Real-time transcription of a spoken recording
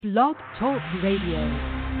Blog Talk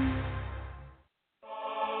Radio.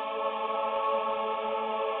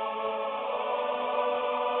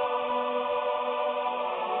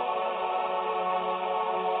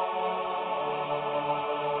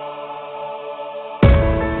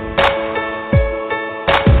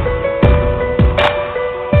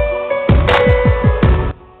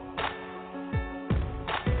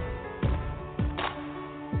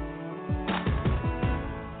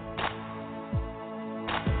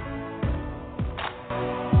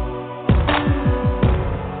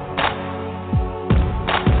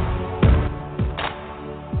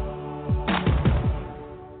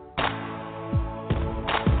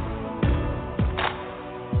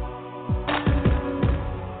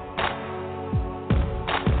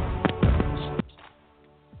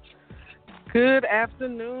 Good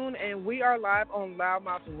afternoon, and we are live on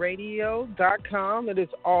loudmouthradio.com. It is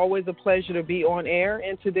always a pleasure to be on air,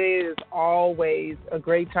 and today is always a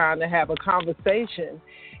great time to have a conversation.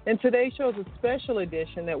 And today's show is a special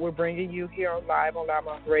edition that we're bringing you here live on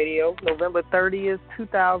Loudmouth Radio, November 30th,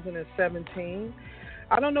 2017.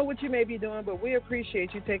 I don't know what you may be doing, but we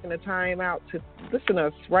appreciate you taking the time out to listen to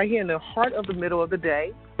us right here in the heart of the middle of the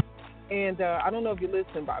day. And I don't know if you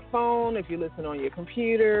listen by phone, if you listen on your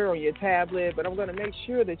computer or your tablet, but I'm going to make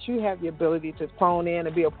sure that you have the ability to phone in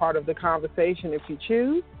and be a part of the conversation if you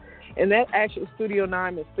choose. And that actual studio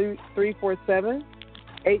line is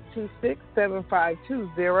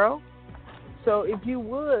 347-826-7520. So if you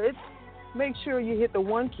would, make sure you hit the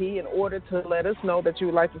one key in order to let us know that you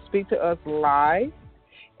would like to speak to us live.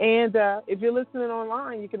 And if you're listening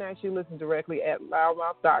online, you can actually listen directly at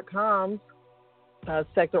loudmouth.com.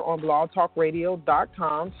 Sector on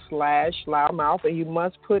blogtalkradio.com/loudmouth, and you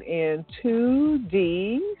must put in 2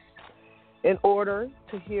 D's in order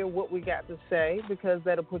to hear what we got to say, because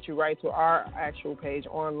that'll put you right to our actual page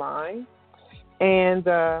online. And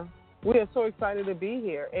we are so excited to be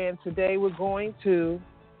here. And today we're going to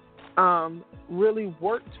really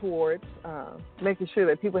work towards making sure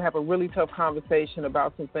that people have a really tough conversation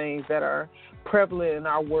about some things that are prevalent in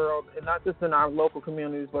our world, and not just in our local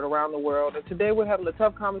communities, but around the world. And today we're having a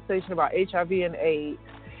tough conversation about HIV and AIDS.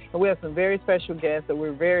 And we have some very special guests that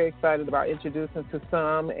we're very excited about introducing to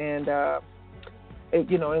some and,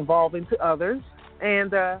 involving to others.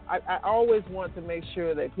 And I always want to make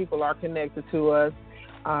sure that people are connected to us,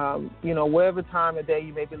 whatever time of day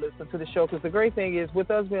you may be listening to the show. Because the great thing is,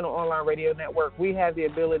 with us being an online radio network, we have the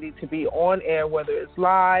ability to be on air, whether it's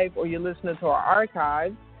live or you're listening to our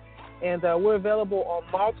archives. And we're available on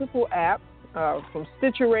multiple apps, from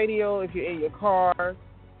Stitcher Radio if you're in your car, to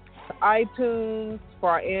iTunes for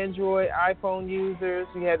our Android, iPhone users.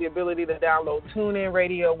 You have the ability to download TuneIn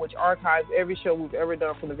Radio, which archives every show we've ever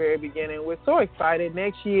done from the very beginning. We're so excited.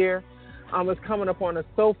 Next year, it's coming up on us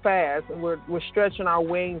so fast, and we're stretching our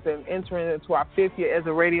wings and entering into our 5th year as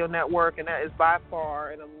a radio network, and that is by far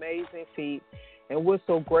an amazing feat, and we're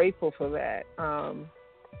so grateful for that.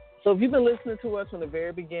 So if you've been listening to us from the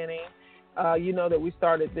very beginning, you know that we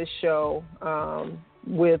started this show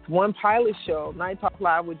with one pilot show, Night Talk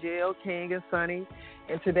Live with JL King and Sonny,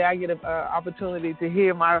 and today I get an opportunity to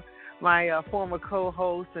hear my former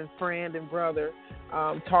co-host and friend and brother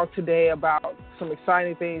talk today about some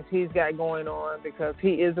exciting things he's got going on, because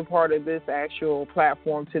he is a part of this actual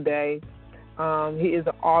platform today. He is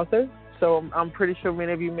an author, so I'm pretty sure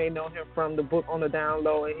many of you may know him from the book On the Down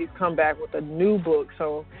Low, and he's come back with a new book,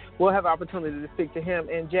 so we'll have opportunity to speak to him.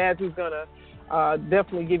 And Jazz is going to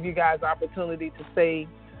definitely give you guys opportunity to say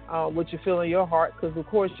what you feel in your heart, because, of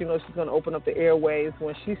course, she's going to open up the airwaves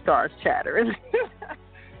when she starts chattering.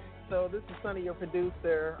 So this is Sonny, your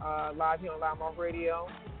producer, live here on Loudmouth Radio.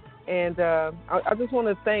 And I just want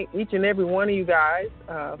to thank each and every one of you guys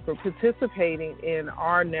for participating in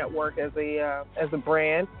our network as a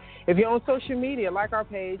brand. If you're on social media, like our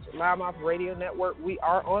page, Loudmouth Radio Network, we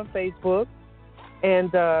are on Facebook.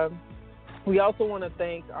 And we also want to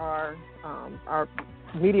thank our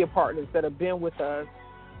media partners that have been with us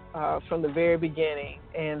from the very beginning,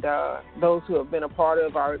 and those who have been a part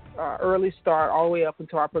of our early start all the way up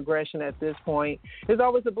into our progression at this point. It's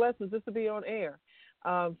always a blessing just to be on air.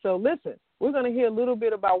 So listen, we're going to hear a little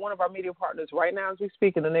bit about one of our media partners right now as we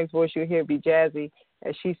speak, and the next voice you'll hear will be Jazzy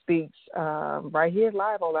as she speaks right here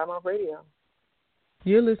live on Loudmouth Radio.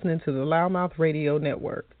 You're listening to the Loudmouth Radio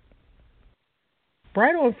Network.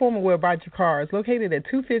 Bridal and Formal Wear by Jakar is located at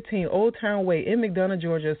 215 Old Town Way in McDonough,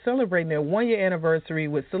 Georgia, celebrating their 1-year anniversary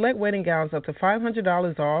with select wedding gowns up to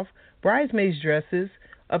 $500 off, bridesmaids dresses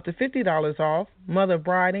up to $50 off, mother,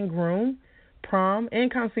 bride, and groom, prom, and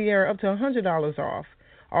concierge up to $100 off.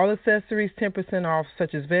 All accessories 10% off,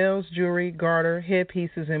 such as veils, jewelry, garter,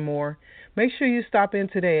 headpieces, and more. Make sure you stop in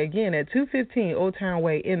today, again, at 215 Old Town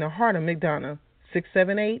Way in the heart of McDonough,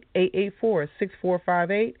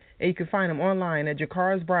 678-884-6458, and you can find them online at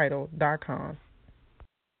jacarsbridal.com.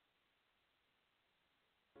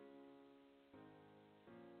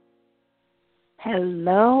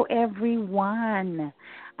 Hello, everyone.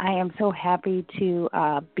 I am so happy to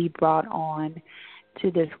be brought on to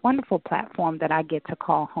this wonderful platform that I get to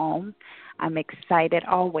call home. I'm excited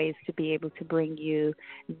always to be able to bring you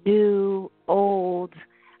new, old,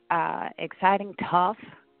 exciting, tough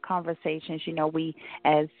conversations. You know, we,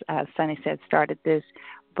 as Sunny said, started this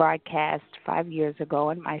broadcast 5 years ago,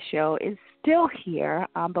 and my show is still here,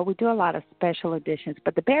 but we do a lot of special editions.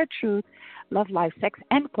 But The Bare Truth, Love, Life, Sex,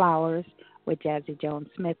 and Flowers with Jazzy Jones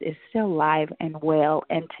Smith is still live and well.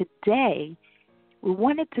 And today we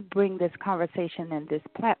wanted to bring this conversation and this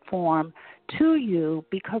platform to you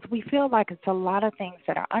because we feel like it's a lot of things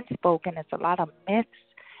that are unspoken. It's a lot of myths.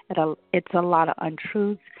 It's a lot of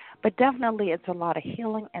untruths. But definitely it's a lot of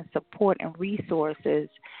healing and support and resources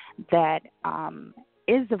that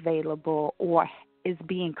is available or is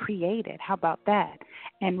being created. How about that?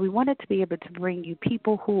 And we wanted to be able to bring you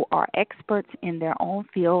people who are experts in their own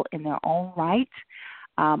field, in their own right.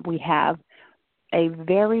 We have a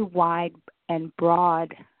very wide and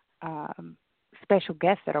broad special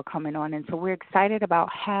guests that are coming on, and so we're excited about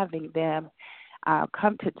having them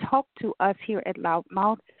come to talk to us here at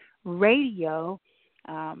Loudmouth Radio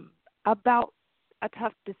about a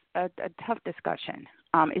tough discussion.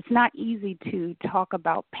 It's not easy to talk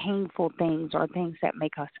about painful things or things that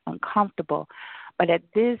make us uncomfortable. But at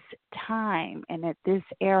this time and at this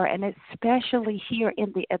era, and especially here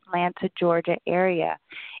in the Atlanta, Georgia area,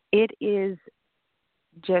 it is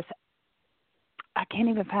just, I can't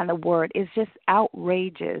even find the word. It's just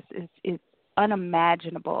outrageous. It's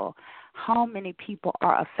unimaginable how many people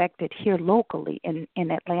are affected here locally in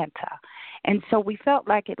Atlanta. And so we felt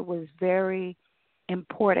like it was very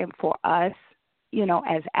important for us, you know,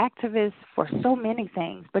 as activists for so many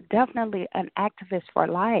things, but definitely an activist for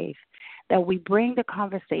life, that we bring the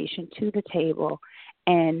conversation to the table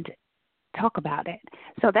and talk about it.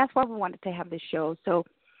 So that's why we wanted to have this show. So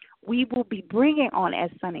we will be bringing on, as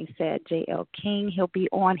Sunny said, J.L. King. He'll be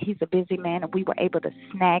on. He's a busy man, and we were able to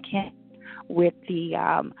snag him with the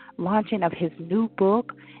launching of his new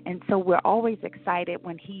book. And so we're always excited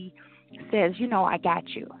when he says, you know, I got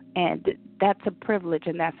you. And that's a privilege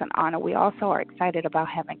and that's an honor. We also are excited about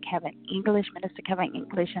having Kevin English. Minister Kevin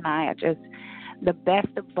English and I are just the best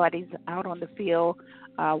of buddies out on the field,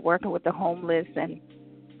 working with the homeless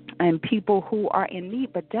and people who are in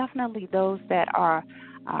need, but definitely those that are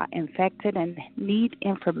infected and need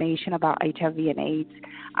information about HIV and AIDS,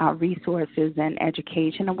 resources and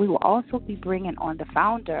education. And we will also be bringing on the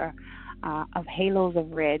founder of Halos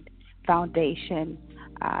of Red Foundation,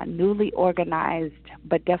 newly organized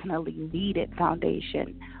but definitely needed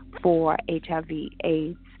foundation for HIV,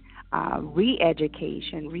 AIDS,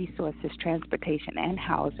 re-education, resources, transportation, and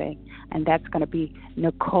housing. And that's going to be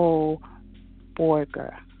Nicole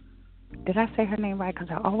Borger. Did I say her name right? Because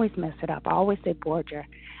I always mess it up. I always say Borger,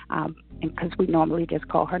 because we normally just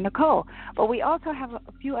call her Nicole. But we also have a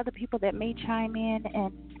few other people that may chime in,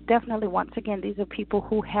 and definitely, once again, these are people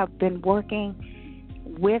who have been working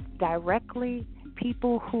with directly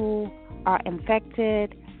people who are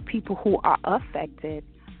infected, people who are affected,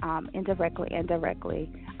 indirectly and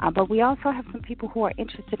directly. But we also have some people who are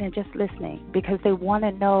interested in just listening because they want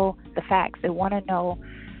to know the facts. They want to know,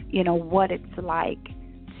 you know, what it's like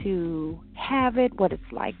to have it, what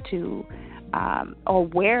it's like to, or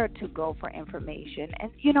where to go for information.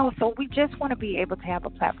 And, you know, so we just want to be able to have a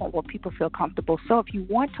platform where people feel comfortable. So if you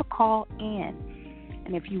want to call in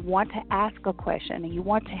and if you want to ask a question and you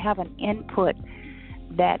want to have an input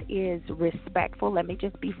that is respectful, let me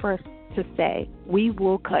just be first to say, we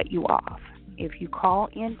will cut you off. If you call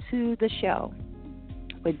into the show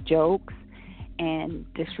with jokes and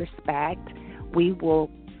disrespect, we will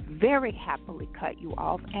very happily cut you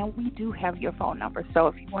off, and we do have your phone number. So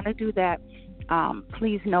if you want to do that,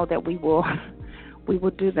 please know that we will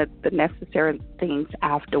do the necessary things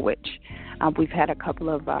after which. We've had a couple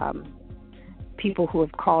of people who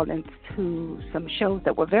have called into some shows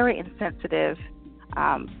that were very insensitive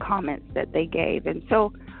comments that they gave, and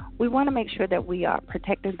so we want to make sure that we are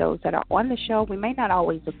protecting those that are on the show. We may not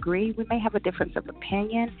always agree. We may have a difference of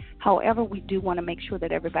opinion. However, we do want to make sure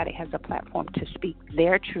that everybody has a platform to speak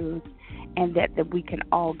their truth and that we can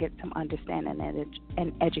all get some understanding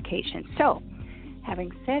and education. So,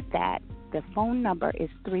 having said that, the phone number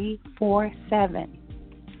is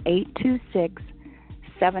 347-826-6756.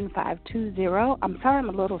 7520. I'm sorry I'm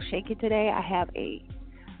a little shaky today. I have a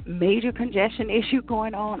major congestion issue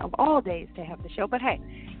going on of all days to have the show. But, hey,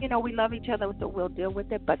 you know, we love each other, so we'll deal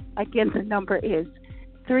with it. But, again, the number is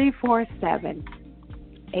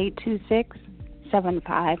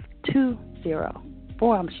 347-826-7520.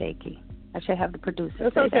 Boy, I'm shaky. I should have the producer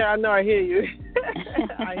That's say okay. that. I know. I hear you.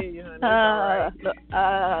 I hear you, honey. It's all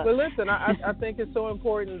right. But listen, I think it's so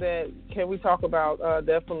important that we talk about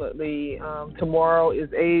definitely tomorrow is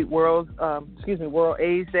World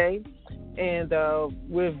AIDS Day, and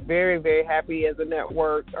we're very, very happy as a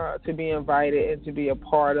network to be invited and to be a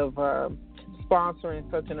part of sponsoring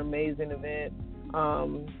such an amazing event.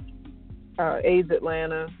 AIDS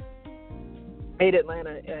Atlanta,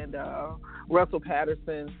 and Russell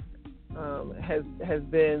Patterson has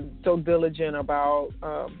been so diligent about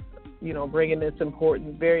bringing this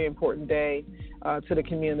very important day to the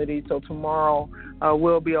community. So tomorrow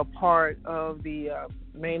we'll be a part of the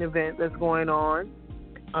main event that's going on.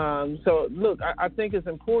 So look, I think it's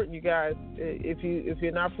important, you guys. If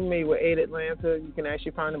you're not familiar with AIDS Atlanta, you can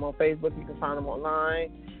actually find them on Facebook. You can find them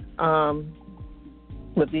online.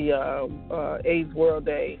 But the AIDS World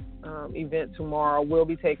Day event tomorrow will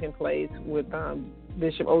be taking place with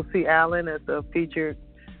Bishop O.C. Allen as the featured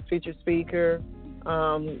speaker.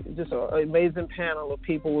 Just an amazing panel of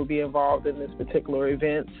people will be involved in this particular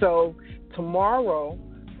event. So tomorrow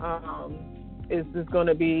is going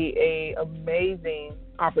to be an amazing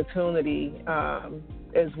opportunity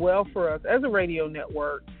as well for us as a radio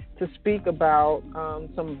network to speak about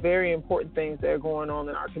some very important things that are going on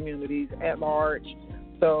in our communities at large.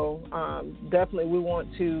 So definitely we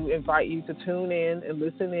want to invite you to tune in and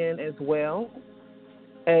listen in as well,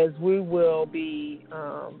 as we will be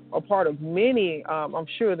a part of many, I'm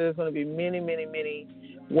sure there's going to be many, many, many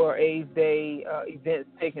World AIDS Day events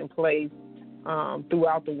taking place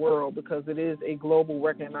throughout the world, because it is a global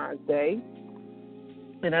recognized day.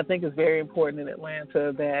 And I think it's very important in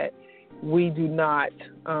Atlanta that we do not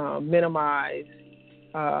minimize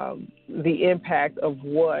the impact of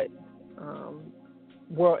what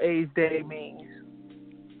World AIDS Day means.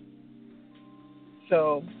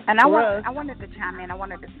 So, and I wanted to chime in. I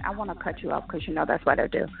want to cut you off because that's what I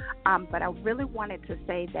do. But I really wanted to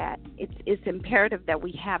say that it's imperative that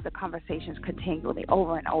we have the conversations continually,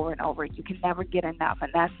 over and over and over. You can never get enough,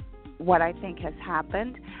 and that's what I think has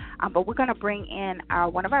happened. But we're going to bring in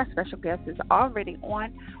one of our special guests is already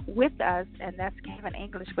on with us, and that's Kevin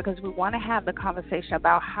English, because we want to have the conversation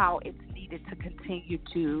about how it's needed to continue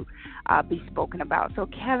to be spoken about. So,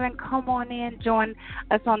 Kevin, come on in, join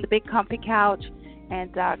us on the big comfy couch, and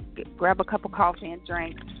grab a cup of coffee and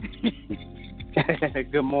drink.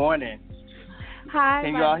 Good morning. Hi,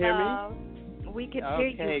 can you all hear me? We can hear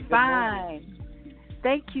you fine.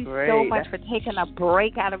 Thank you so much for taking a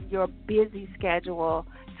break out of your busy schedule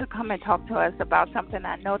to come and talk to us about something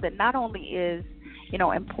I know that not only is,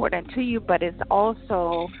 important to you, but it's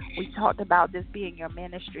also, we talked about this being your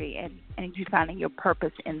ministry and you finding your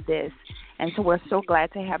purpose in this. And so we're so glad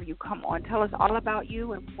to have you come on. Tell us all about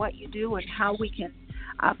you and what you do and how we can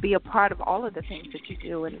be a part of all of the things that you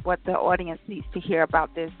do and what the audience needs to hear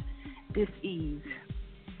about this eve.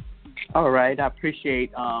 All right. I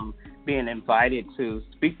appreciate being invited to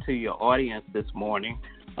speak to your audience this morning.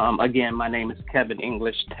 Again, my name is Kevin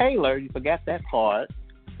English Taylor. You forgot that part,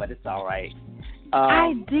 but it's all right.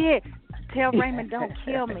 I did. Tell Raymond don't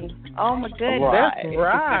kill me. Oh, my goodness. Right. That's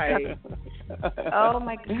right. Oh,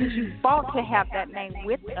 my goodness. You fought to have that name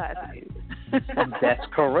with us. That's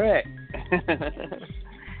correct.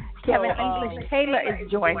 Kevin English Taylor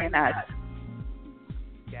is joining us.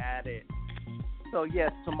 Got it. So,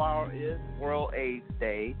 yes, tomorrow is World AIDS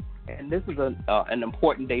Day, and this is an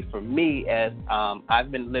important day for me, as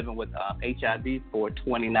I've been living with HIV for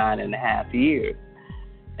 29 and a half years.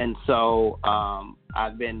 And so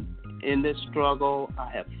I've been in this struggle. I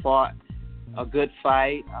have fought a good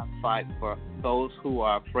fight. I fight for those who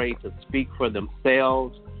are afraid to speak for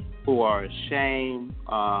themselves, who are ashamed,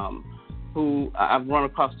 who I've run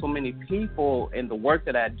across so many people in the work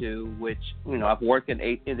that I do, which, I've worked in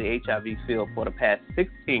the HIV field for the past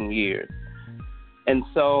 16 years. And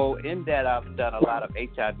so in that, I've done a lot of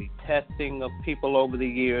HIV testing of people over the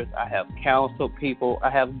years. I have counseled people. I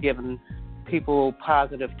have given people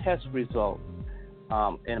positive test results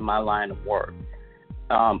in my line of work,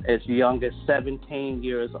 as young as 17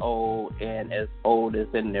 years old and as old as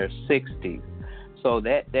in their 60s. So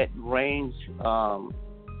that range,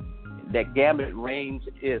 that gamut range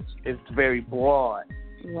is very broad,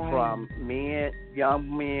 from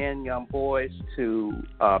young boys to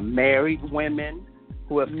married women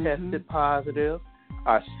who have tested positive.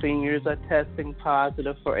 Our seniors are testing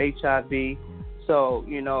positive for HIV. So,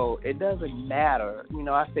 it doesn't matter.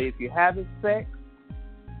 I say if you're having sex,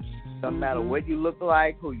 doesn't matter what you look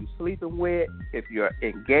like, who you're sleeping with, if you're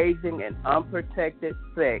engaging in unprotected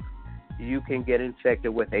sex, you can get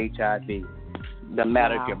infected with HIV. No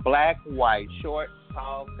matter if you're black, white, short,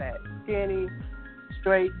 tall, fat, skinny,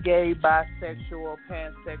 straight, gay, bisexual,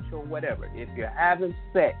 pansexual, whatever. If you're having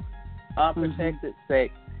sex, unprotected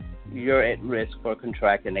sex, you're at risk for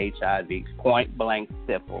contracting HIV. Point blank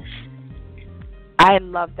simple. I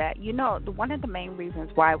love that. One of the main reasons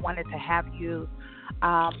why I wanted to have you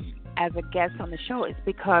as a guest on the show is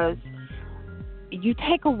because you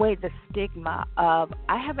take away the stigma of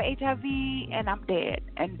I have HIV and I'm dead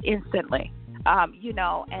and instantly,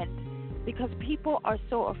 and because people are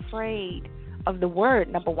so afraid of the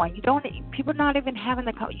word. Number one, people not even having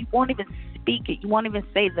you won't even speak it. You won't even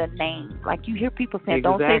say the name. Like you hear people saying,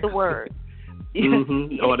 "Don't say the word,"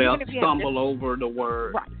 or they'll stumble over the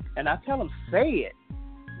word. Right. And I tell them, say it.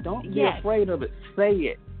 Don't be afraid of it. Say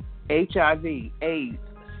it. HIV, AIDS,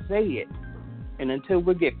 say it. And until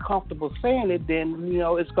we get comfortable saying it, then,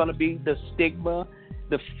 it's going to be the stigma,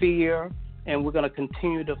 the fear, and we're going to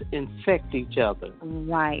continue to infect each other.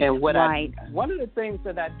 Right, and right. One of the things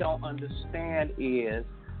that I don't understand is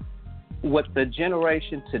what the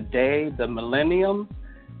generation today, the millenniums,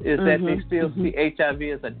 is that they still see HIV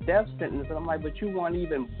as a death sentence. And I'm like, but you weren't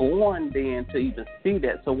even born then to even see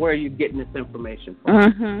that. So where are you getting this information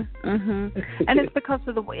from? And it's because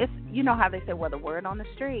of how they say, the word on the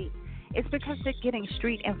street. It's because they're getting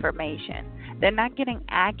street information. They're not getting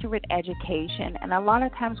accurate education. And a lot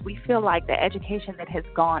of times we feel like the education that has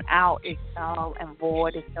gone out is null and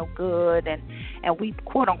void, is no good, and we,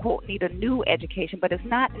 quote, unquote, need a new education. But it's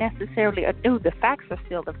not necessarily a new. The facts are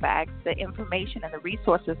still the facts. The information and the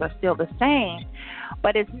resources are still the same.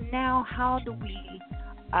 But it's now how do we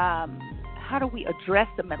address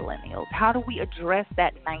the millennials? How do we address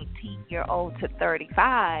that 19-year-old to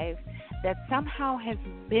 35 that somehow has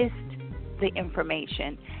missed the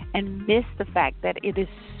information and missed the fact that it is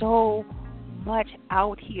so much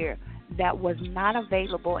out here that was not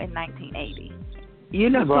available in 1980.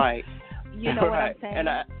 Right. You know what I'm saying? And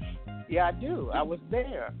I do. I was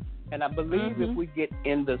there. And I believe if we get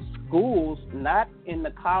in the schools, not in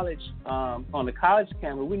the college, on the college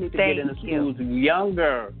campus, we need to get in the schools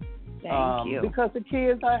younger. Thank you. Because the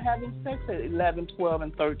kids are having sex at 11, 12,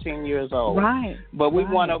 and 13 years old. Right. But we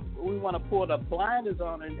want to pull the blinders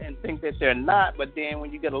on and think that they're not. But then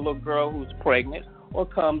when you get a little girl who's pregnant or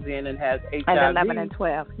comes in and has HIV. At 11 and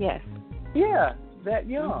 12, yes. Yeah, that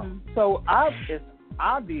young. So it's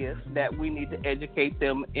obvious that we need to educate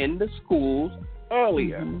them in the schools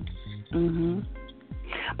earlier.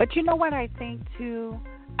 But you know what I think, too?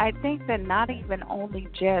 I think that not even only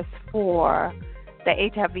just for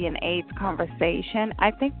the HIV and AIDS conversation,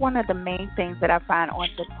 I think one of the main things that I find on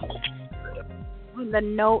the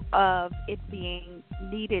note of it being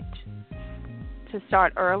needed to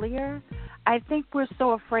start earlier, I think we're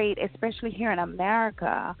so afraid, especially here in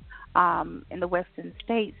America, in the Western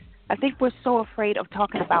states, I think we're so afraid of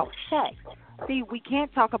talking about sex. See, we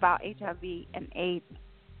can't talk about HIV and AIDS.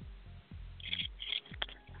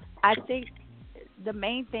 I think the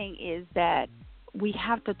main thing is that we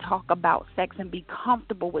have to talk about sex and be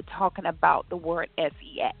comfortable with talking about the word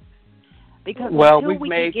sex. Because until we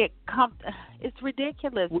can get comfortable, it's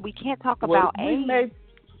ridiculous. We can't talk about AIDS.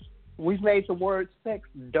 We've made the word sex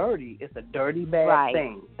dirty. It's a dirty, bad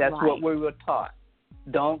thing. That's what we were taught.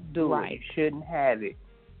 Don't do it. You shouldn't have it.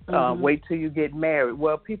 Wait till you get married.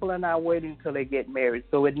 Well, people are not waiting until they get married.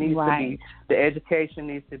 So it needs to be, the education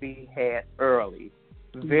needs to be had early,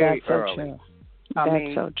 very early. True.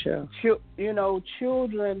 That's so true.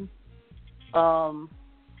 Children,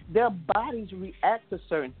 their bodies react to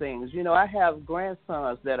certain things. I have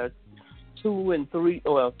grandsons that are 2 and 3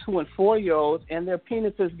 or 2 and 4 year olds, and their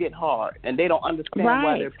penises get hard, and they don't understand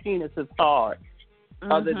why their penis is hard.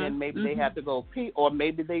 Other than maybe they have to go pee, or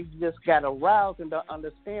maybe they just got aroused and don't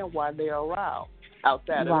understand why they're aroused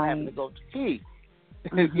outside of having to go to pee.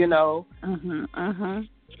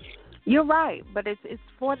 You're right, but it's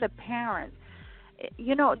for the parents.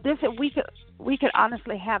 This we could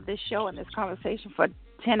honestly have this show and this conversation for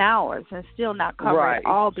 10 hours and still not cover it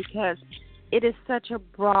all, because it is such a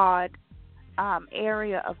broad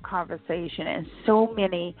area of conversation and so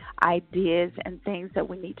many ideas and things that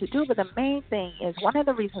we need to do. But the main thing is, one of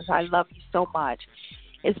the reasons I love you so much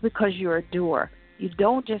is because you're a doer. You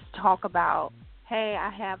don't just talk about, hey,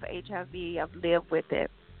 I have HIV, I've lived with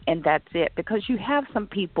it, and that's it. Because you have some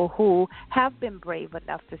people who have been brave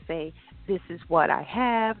enough to say, this is what I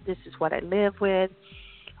have, this is what I live with,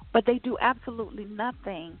 but they do absolutely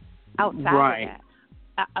nothing outside of that.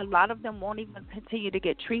 a lot of them won't even continue to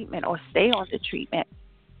get treatment or stay on the treatment.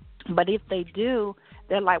 But if they do,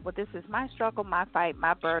 they're like, well, this is my struggle, my fight,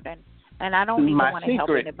 my burden, and I don't even want to help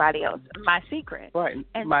anybody else. My secret. Right.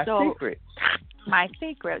 And my so, secret. My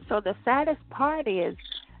secret. So the saddest part is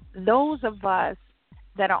those of us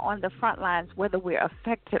that are on the front lines, whether we're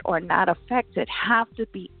affected or not affected, have to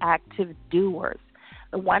be active doers.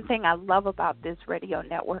 The one thing I love about this radio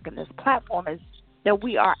network and this platform is that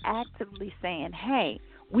we are actively saying, hey,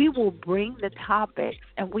 we will bring the topics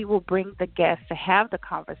and we will bring the guests to have the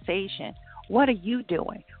conversation. What are you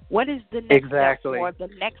doing? What is the next step for the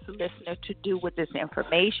next listener to do with this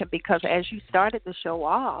information? Because as you started the show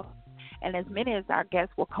off, and as many as our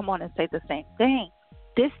guests will come on and say the same thing,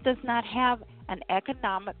 this does not have an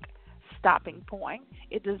economic stopping point.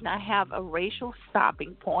 It does not have a racial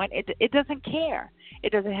stopping point. It doesn't care.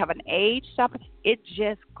 It doesn't have an age stopping. It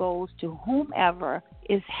just goes to whomever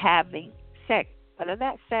is having sex. Whether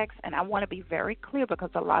that's sex, and I want to be very clear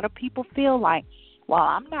because a lot of people feel like, well,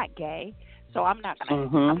 I'm not gay, so I'm not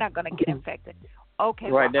gonna get infected.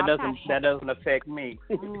 Okay, right? Well, that doesn't affect me.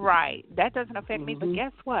 Right, that doesn't affect me. But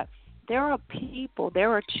guess what? There are people,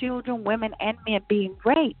 there are children, women, and men being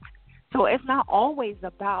raped. So it's not always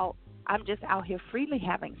about I'm just out here freely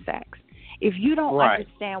having sex. If you don't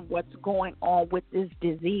understand what's going on with this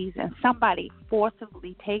disease and somebody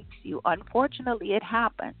forcibly takes you, unfortunately it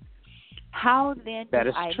happens. How then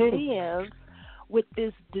do I live with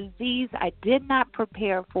this disease I did not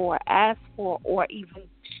prepare for, ask for, or even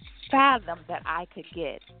fathom that I could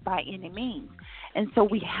get by any means? And so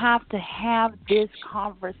we have to have this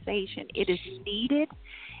conversation. It is needed,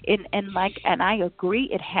 and I agree,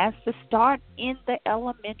 it has to start in the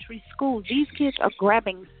elementary schools. These kids are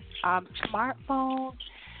grabbing smartphones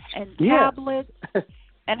and tablets,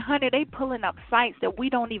 and honey, they pulling up sites that we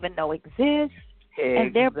don't even know exist.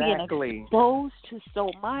 And they're being exposed to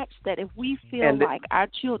so much that if we feel like our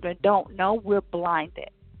children don't know, we're blinded.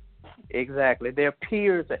 Exactly. Their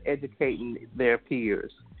peers are educating their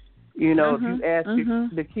peers. You know, if you ask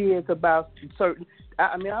the kids about certain,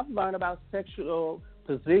 I mean, I've learned about sexual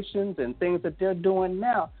positions and things that they're doing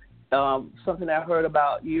now. Something I heard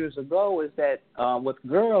about years ago is that with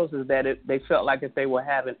girls is that they felt like if they were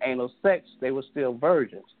having anal sex, they were still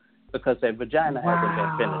virgins because their vagina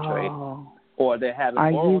hasn't been penetrated. Or they're having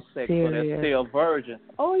oral sex, but they're still virgins.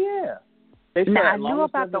 Oh, yeah. They said now, as I long knew as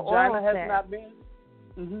about the oral vagina has sex. not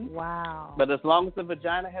been. Wow. But as long as the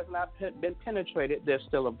vagina has not been penetrated, they're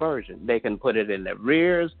still a virgin. They can put it in their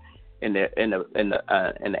rears, in the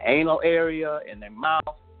anal area, in their mouth,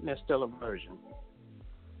 and they're still a virgin.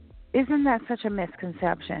 Isn't that such a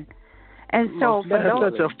misconception? And so that's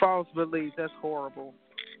such a false belief. That's horrible.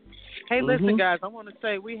 Hey, listen, guys, I want to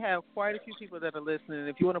say we have quite a few people that are listening.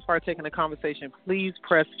 If you want to partake in the conversation, please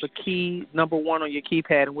press the key number 1 on your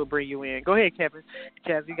keypad, and we'll bring you in. Go ahead, Kevin.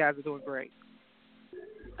 Chaz, you guys are doing great.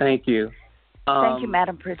 Thank you. Thank you,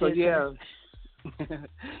 Madam Producer. So, yeah,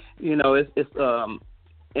 you know, it's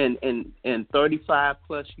in 35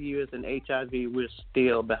 plus years in HIV, we're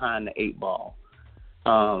still behind the 8 ball.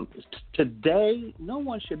 Today, no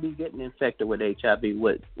one should be getting infected with HIV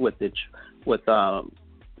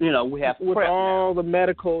you know, we have with all the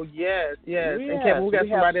medical, yes. And Kevin, we got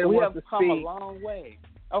somebody that wants to speak. We have come a long way.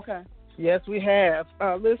 Okay. Yes, we have.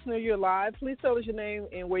 Listener, you're live. Please tell us your name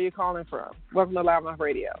and where you're calling from. Welcome to Live on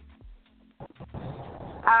Radio.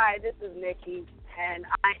 Hi, this is Nikki, and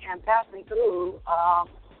I am passing through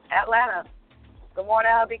Atlanta. Good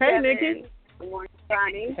morning, hubby. Hey, Kevin. Nikki. Good morning,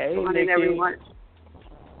 Johnny. Hey, Good morning, Nikki. everyone.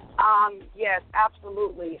 Yes,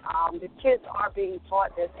 absolutely. The kids are being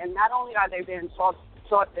taught this, and not only are they being taught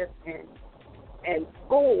this in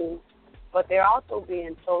school, but they're also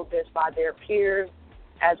being told this by their peers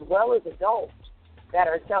as well as adults that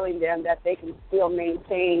are telling them that they can still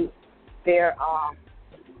maintain their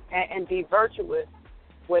and be virtuous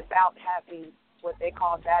without having what they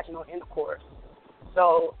call vaginal intercourse.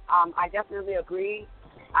 So I definitely agree.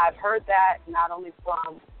 I've heard that not only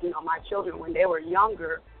from my children when they were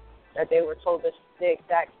younger, that they were told the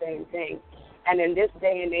exact same thing. And in this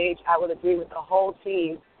day and age, I would agree with the whole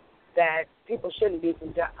team that people shouldn't be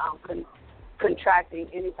contracting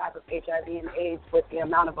any type of HIV and AIDS with the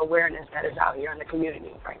amount of awareness that is out here in the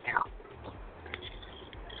community right now.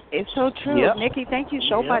 It's so true. Yep. Nikki, thank you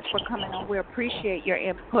so much for coming on. We appreciate your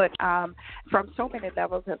input from so many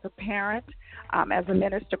levels as a parent, as a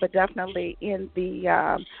minister, but definitely in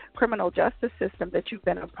the criminal justice system that you've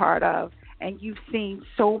been a part of. And you've seen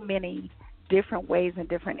so many different ways and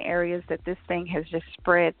different areas that this thing has just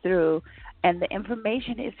spread through, and the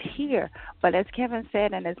information is here. But as Kevin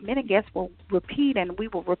said, and as many guests will repeat, and we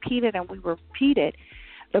will repeat it and we will repeat it,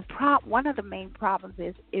 One of the main problems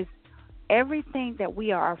is everything that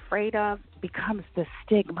we are afraid of becomes the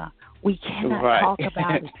stigma. We cannot talk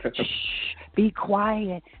about it. Shh, be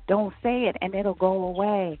quiet. Don't say it, and it'll go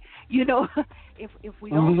away. You know, if we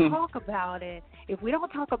don't talk about it, if we don't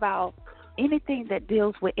talk about anything that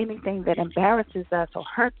deals with anything that embarrasses us or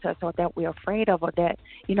hurts us or that we're afraid of or that,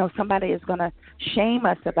 you know, somebody is going to shame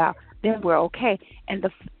us about, then we're okay. And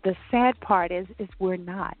the sad part is we're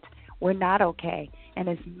not. We're not okay. And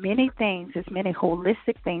as many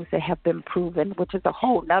holistic things that have been proven, which is a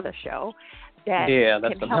whole nother show, that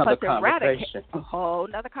can help us eradicate a whole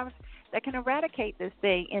nother conversation that can eradicate this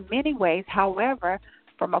thing in many ways. However,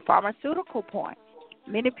 from a pharmaceutical point,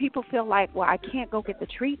 many people feel like, well, I can't go get the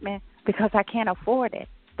treatment because I can't afford it.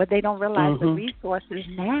 But they don't realize the resources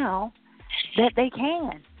now that they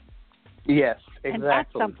can. Yes, exactly. And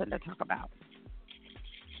that's something to talk about.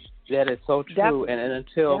 That is so true. And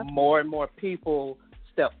until more and more people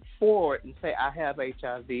step forward and say, I have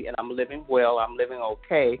HIV and I'm living well, I'm living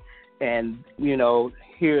okay, and, you know,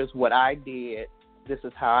 here's what I did, this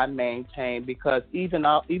is how I maintain, because even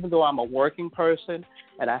though I'm a working person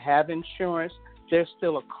and I have insurance, there's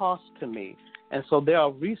still a cost to me. And so there are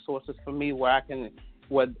resources for me where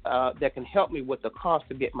that can help me with the cost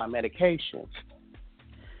to get my medication.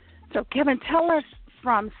 So, Kevin, tell us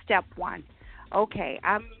from step one. Okay,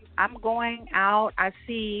 I'm going out. I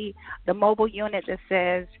see the mobile unit that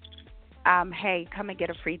says, hey, come and get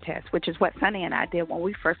a free test, which is what Sonny and I did when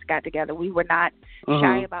we first got together. We were not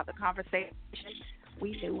shy about the conversation.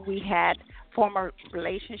 We knew we had former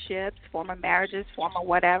relationships, former marriages, former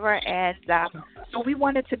whatever, and so we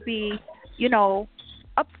wanted to be, you know,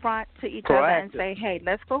 upfront to each other and say, hey,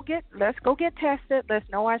 let's go get tested. Let's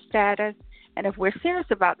know our status, and if we're serious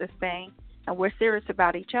about this thing and we're serious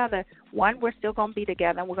about each other, one, we're still going to be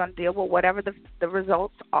together and we're going to deal with whatever the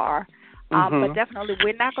results are. But definitely,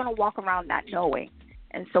 we're not going to walk around not knowing.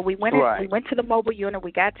 And so we went to the mobile unit,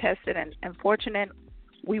 we got tested, and fortunate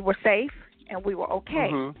we were safe and we were okay.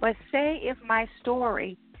 But say if my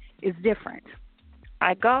story is different.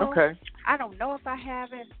 I go, I don't know if I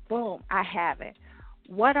have it, boom, I have it.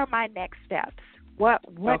 What are my next steps? What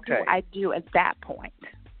do I do at that point?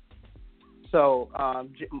 So,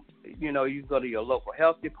 you know, you go to your local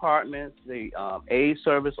health departments, the AIDS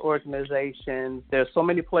service organizations. There's so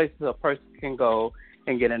many places a person can go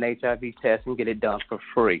and get an HIV test and get it done for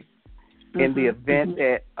free. In the event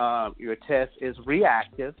that your test is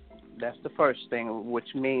reactive, that's the first thing,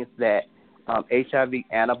 which means that HIV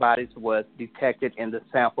antibodies was detected in the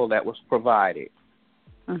sample that was provided.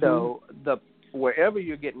 So wherever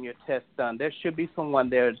you're getting your test done, there should be someone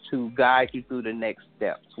there to guide you through the next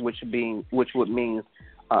steps, which would mean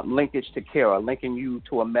linkage to care or linking you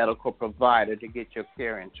to a medical provider to get your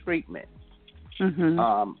care and treatment.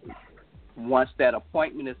 Once that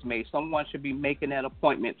appointment is made, someone should be making that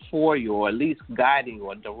appointment for you, or at least guiding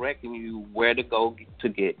or directing you where to go to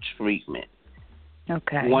get treatment.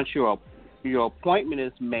 Okay. Once your appointment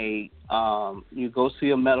is made, you go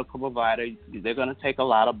see a medical provider. They're going to take a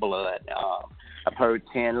lot of blood. I've heard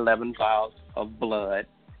 10, 11 vials of blood.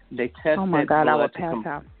 They test oh, my God, I would pass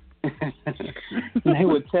out. They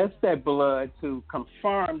would test that blood to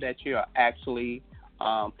confirm that you're actually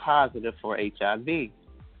positive for HIV.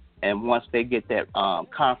 And once they get that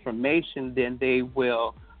confirmation, then they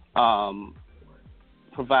will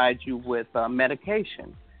provide you with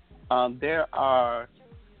medication. There are,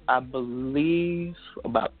 I believe,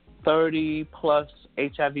 about 30-plus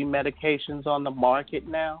HIV medications on the market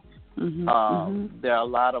now. There are a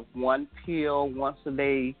lot of one pill,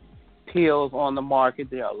 once-a-day pills on the market.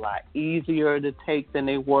 They're a lot easier to take than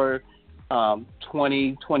they were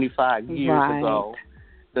 20, 25 years ago.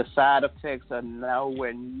 The side effects are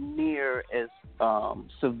nowhere near as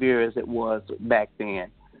severe as it was back then.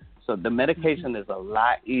 So the medication is a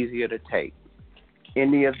lot easier to take. In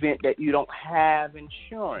the event that you don't have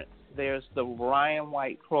insurance, there's the Ryan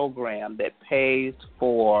White program that pays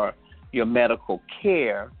for your medical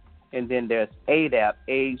care. And then there's ADAP,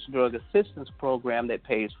 AIDS Drug Assistance Program, that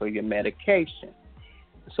pays for your medication.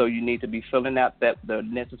 So you need to be filling out the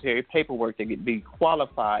necessary paperwork to be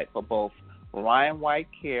qualified for both Ryan White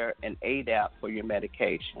Care and ADAP for your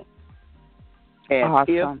medication. And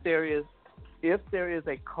if there is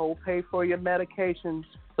a copay for your medications,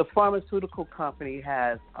 the pharmaceutical company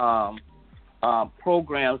has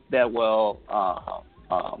programs that will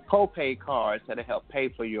copay cards that help pay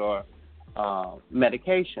for your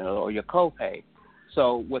medication or your copay.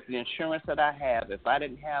 So with the insurance that I have, if I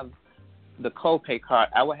didn't have the copay card,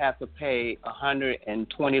 I would have to pay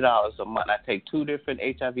 $120 a month. I take 2 different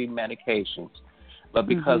HIV medications, but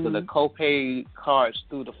because of the copay cards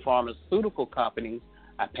through the pharmaceutical companies,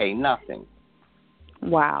 I pay nothing.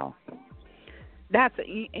 Wow. And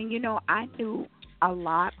I knew a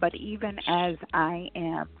lot, but even as I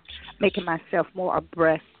am making myself more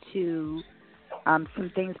abreast to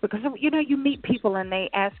some things, because you meet people and they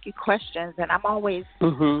ask you questions, and I'm always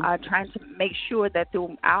trying to make sure that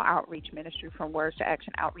through our outreach ministry, from Words to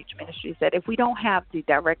Action Outreach Ministries, that if we don't have the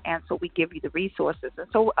direct answer, we give you the resources. And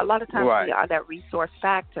so a lot of times we are that resource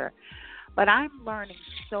factor. But I'm learning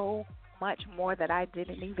so much more that I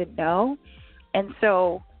didn't even know. And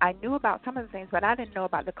so I knew about some of the things, but I didn't know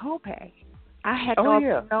about the copay. I had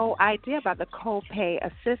no idea about the copay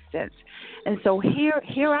assistance. And so here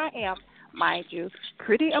I am, mind you,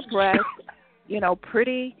 pretty abreast,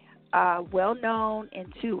 pretty well-known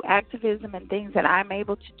into activism and things that I'm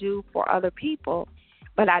able to do for other people,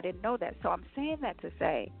 but I didn't know that. So I'm saying that to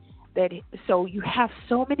say that so you have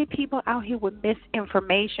so many people out here with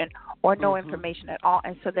misinformation or no information at all,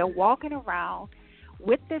 and so they're walking around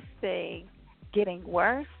with this thing getting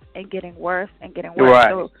worse and getting worse and getting worse.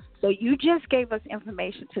 Right. So you just gave us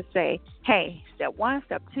information to say, hey, step 1,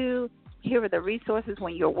 step 2, here are the resources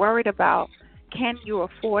when you're worried about can you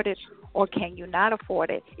afford it or can you not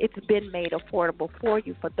afford it. It's been made affordable for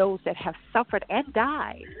you for those that have suffered and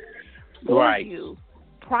died for you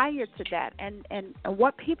prior to that. And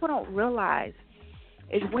what people don't realize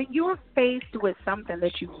is when you're faced with something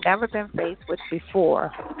that you've never been faced with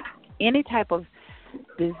before, any type of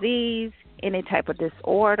disease, any type of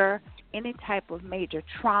disorder, any type of major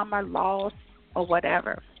trauma, loss, or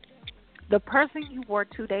whatever, the person you were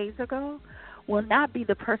 2 days ago will not be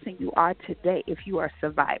the person you are today if you are a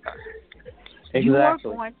survivor. Exactly. You are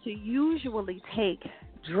going to usually take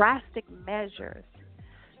drastic measures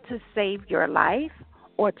to save your life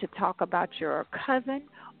or to talk about your cousin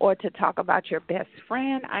or to talk about your best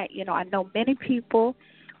friend. I know many people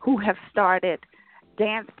who have started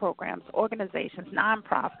dance programs, organizations,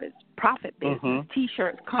 nonprofits, profit business,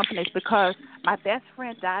 T-shirt companies, because my best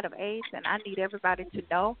friend died of AIDS, and I need everybody to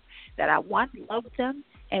know that I, 1, love them,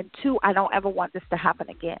 and 2, I don't ever want this to happen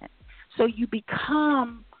again. So you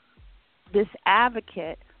become this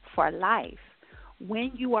advocate for life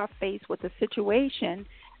when you are faced with a situation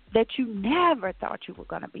that you never thought you were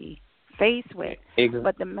going to be faced with.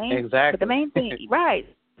 But the main thing,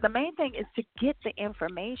 the main thing is to get the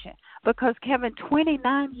information, because Kevin,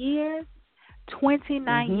 29 years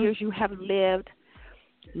you have lived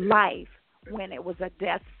life when it was a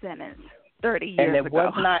death sentence 30 years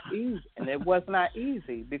ago. And it was not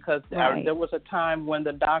easy because there was a time when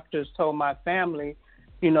the doctors told my family,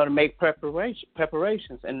 to make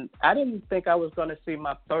preparations. And I didn't think I was going to see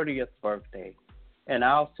my 30th birthday, and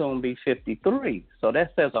I'll soon be 53. So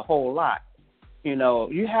that says a whole lot.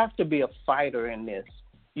 You have to be a fighter in this.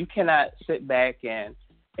 You cannot sit back and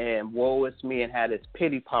woe is me and have this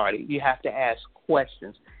pity party. You have to ask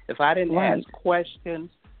questions. If I didn't ask questions,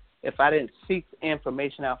 if I didn't seek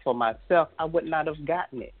information out for myself, I would not have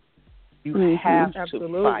gotten it. You have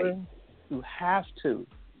to fight. You have to,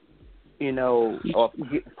 or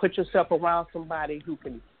put yourself around somebody who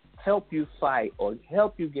can help you fight or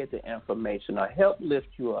help you get the information or help lift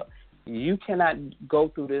you up. You cannot go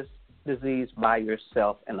through this disease by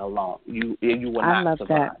yourself and alone. You will not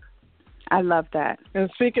survive. I love that. And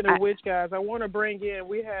speaking of which, guys, I want to bring in,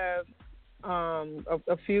 we have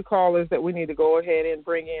a few callers that we need to go ahead and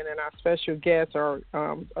bring in, and our special guests are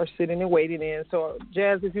sitting and waiting in. So,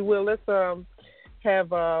 Jazz, if you will, let's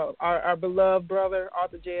have our beloved brother,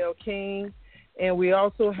 Arthur J.L. King, and we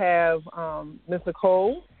also have Ms.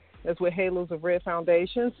 Nicole, that's with Halos of Red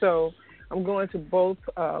Foundation. So I'm going to both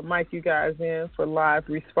mic you guys in for live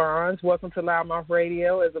response. Welcome to Loudmouth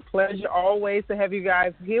Radio. It's a pleasure always to have you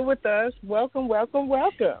guys here with us. Welcome, welcome,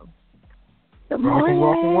 welcome. Good morning.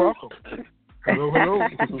 Welcome. Hello.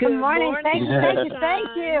 Good morning. Thank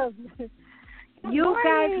you. You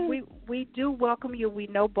guys, we do welcome you. We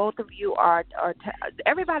know both of you are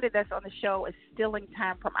everybody that's on the show is stealing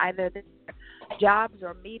time from either their jobs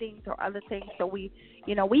or meetings or other things. So we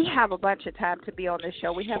have a bunch of time to be on the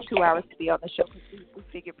show. We have 2 hours to be on the show because we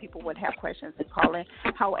figure people would have questions and call in.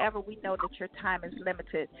 However, we know that your time is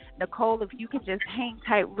limited. Nicole, if you can just hang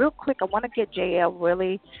tight real quick, I want to get JL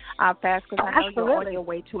really fast because I know you're on your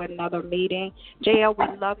way to another meeting. JL,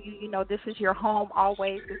 we love you. This is your home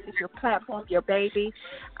always. This is your platform, your baby.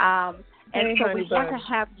 And so we want to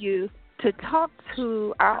have you to talk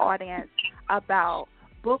to our audience about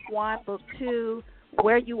Book 1, Book 2,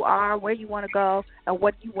 where you are, where you want to go, and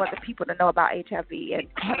what you want the people to know about HIV and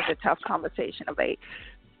having a tough conversation of AIDS.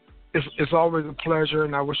 It's always a pleasure,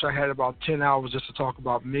 and I wish I had about 10 hours just to talk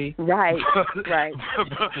about me. Right, right.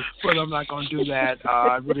 But I'm not going to do that.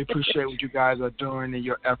 I really appreciate what you guys are doing and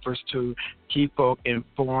your efforts to keep folk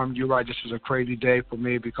informed. You're right, this is a crazy day for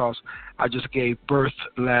me because I just gave birth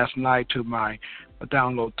last night to my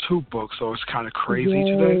Download 2 book, so it's kind of crazy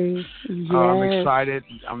today. Yes. I'm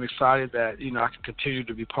excited that, I can continue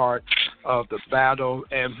to be part of the battle.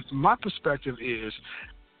 And my perspective is,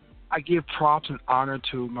 I give props and honor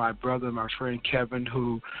to my brother, my friend Kevin,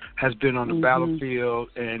 who has been on the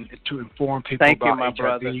battlefield and to inform people about my HIV.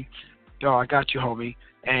 brother. Oh, I got you, homie.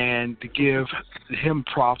 And to give him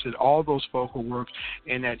props and all those folk who work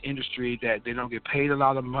in that industry that they don't get paid a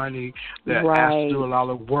lot of money, that have to do a lot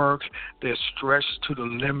of work, they're stretched to the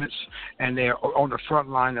limits, and they're on the front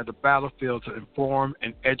line of the battlefield to inform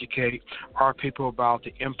and educate our people about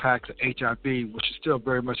the impacts of HIV, which is still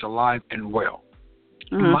very much alive and well.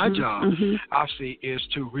 My job, obviously, is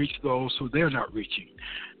to reach those who they're not reaching,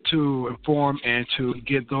 to inform and to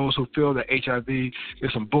get those who feel that HIV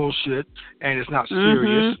is some bullshit and it's not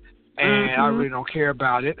serious. And I really don't care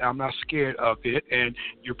about it. I'm not scared of it. And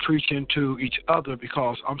you're preaching to each other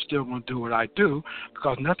because I'm still going to do what I do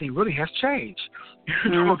because nothing really has changed.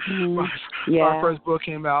 My first book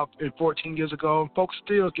came out 14 years ago, and folks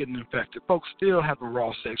still getting infected. Folks still having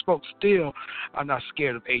raw sex. Folks still are not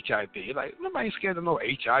scared of HIV. Like, nobody's scared of no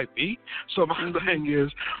HIV. So my thing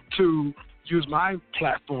is to use my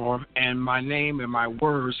platform and my name and my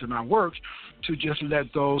words and my work to just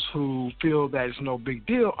let those who feel that it's no big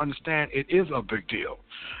deal understand it is a big deal.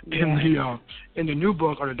 In the new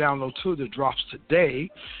book, or the Download 2 that drops today,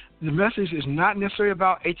 the message is not necessarily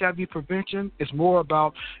about HIV prevention. It's more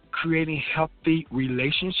about creating healthy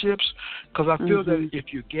relationships, because I feel that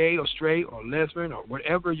if you're gay or straight or lesbian or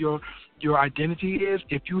whatever your identity is,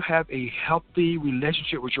 if you have a healthy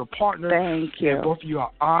relationship with your partner, and both of you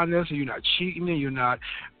are honest and you're not cheating and you're not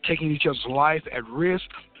taking each other's life at risk,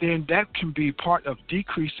 then that can be part of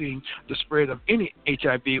decreasing the spread of any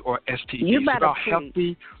HIV or STD. It's about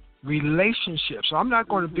healthy relationships. So I'm not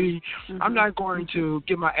going to be, I'm not going to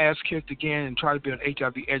get my ass kicked again and try to be an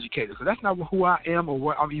HIV educator, because that's not who I am or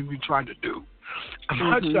what I'm even trying to do.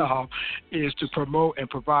 My job is to promote and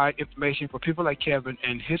provide information for people like Kevin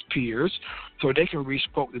and his peers so they can reach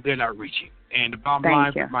folk that they're not reaching. And the bottom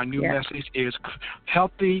line, my new message is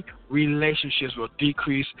healthy relationships will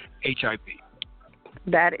decrease HIV.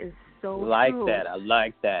 That is so true. That. I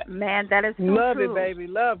like that. Man, that is so love true. Love it, baby.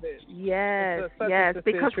 Love it. Yes, yes.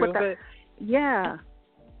 Because true, without that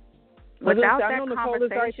I know Nicole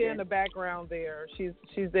is right there in the background there. She's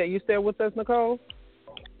there. You still with us, Nicole?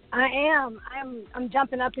 I am. I'm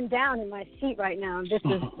jumping up and down in my seat right now. This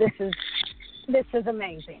is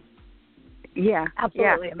amazing. Yeah,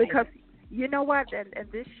 absolutely amazing. Because you know what? And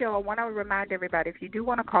this show, I want to remind everybody: if you do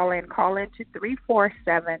want to call in to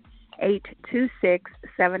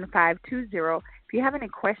 347-826-7520. If you have any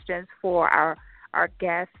questions for our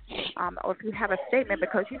guests, or if you have a statement,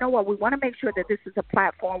 because you know what, we want to make sure that this is a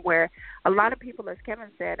platform where a lot of people, as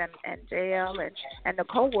Kevin said, and JL and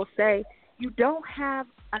Nicole will say, you don't have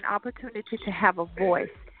an opportunity to have a voice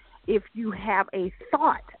if you have a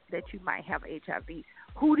thought that you might have HIV.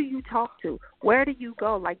 Who do you talk to? Where do you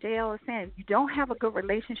go? Like JL is saying, you don't have a good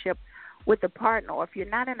relationship with a partner, or if you're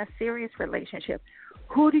not in a serious relationship,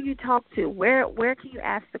 who do you talk to? Where can you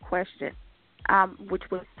ask the question? Which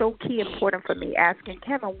was so key important for me, asking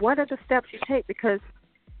Kevin, what are the steps you take? Because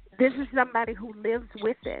this is somebody who lives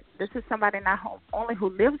with it. This is somebody not only who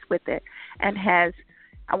lives with it and has.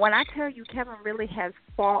 When I tell you, Kevin really has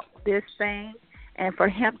fought this thing, and for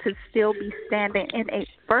him to still be standing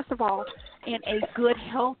first of all, in a good,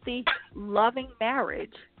 healthy, loving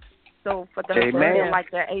marriage. So for those who feel like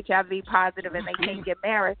they're HIV positive and they can't get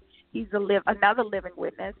married, he's another living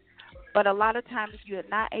witness. But a lot of times you're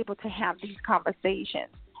not able to have these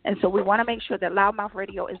conversations. And so we want to make sure that Loudmouth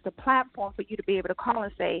Radio is the platform for you to be able to call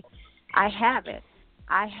and say, I have it.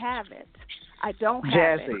 I don't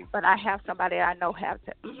have it, but I have somebody I know has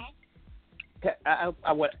it. I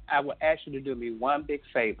would ask you to do me one big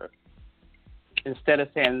favor. Instead of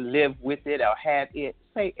saying live with it or have it,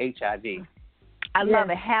 say HIV. I love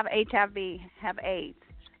it. Have HIV, have AIDS.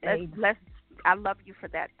 I love you for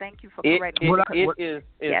that. Thank you for correcting me. It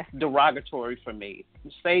is derogatory for me.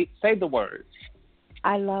 Say the words.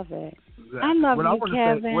 I love it. I love you,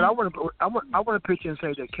 Kevin. I want to pitch in and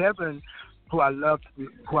say that Kevin, who I love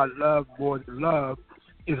more than love,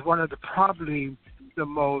 is one of probably the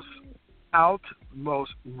most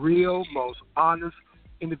real, most honest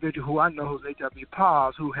individual who I know who's HIV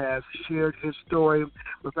positive who has shared his story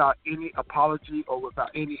without any apology or without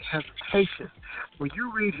any hesitation. When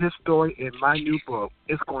you read his story in my new book,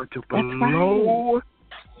 it's going to blow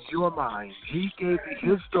your mind. He gave me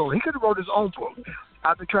his story. He could have wrote his own book.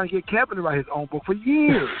 I've been trying to get Kevin to write his own book for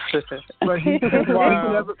years, but he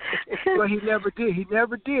never did. He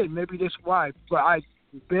never did. Maybe that's why. But I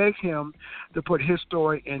begged him to put his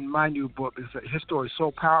story in my new book because his story is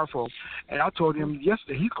so powerful. And I told him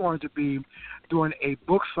yesterday he's going to be doing a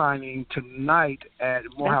book signing tonight at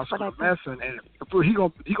Morehouse School of Medicine, and he's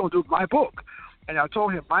gonna do my book. And I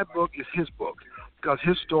told him my book is his book because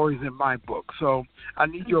his story is in my book. So I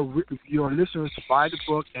need your listeners to buy the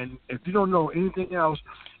book, and if you don't know anything else,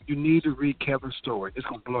 you need to read Kevin's story. It's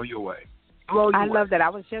going to blow you away. I love that. I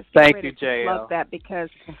was just Thank you, JL. Love that because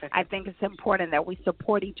I think it's important that we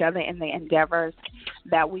support each other in the endeavors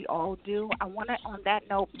that we all do. I want to, on that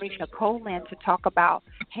note, bring Nicole in to talk about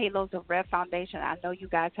Halos of Red Foundation. I know you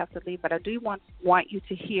guys have to leave, but I do want you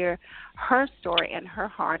to hear her story and her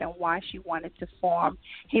heart and why she wanted to form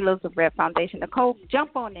Halos of Red Foundation. Nicole,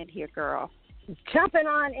 jump on in here, girl. Jumping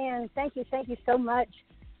on in. Thank you so much.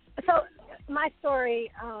 So my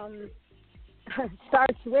story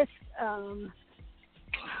starts with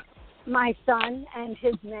my son and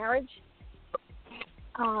his marriage,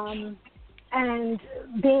 and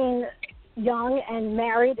being young and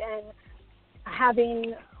married and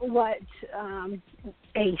having what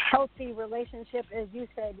a healthy relationship, as you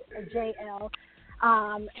said, JL,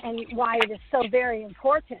 and why it is so very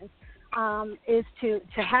important is to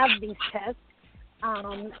have these tests.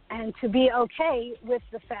 And to be okay with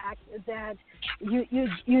the fact that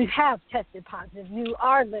you have tested positive, you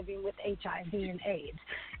are living with HIV and AIDS,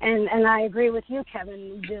 and I agree with you,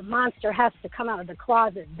 Kevin. The monster has to come out of the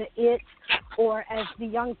closet. The it, or as the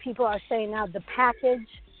young people are saying now, the package.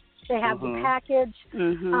 They have the package.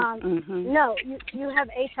 No, you have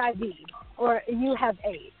HIV or you have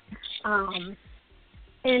AIDS. And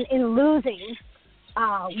in losing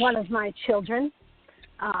one of my children,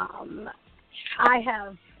 I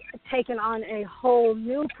have taken on a whole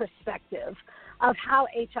new perspective of how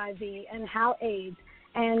HIV and how AIDS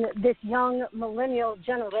and this young millennial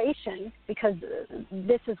generation, because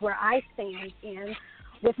this is where I stand in,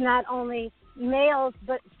 with not only males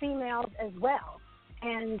but females as well.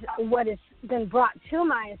 And what has been brought to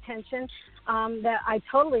my attention that I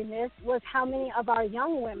totally missed was how many of our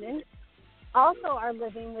young women also are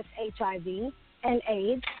living with HIV and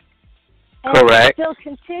AIDS. And correct. Still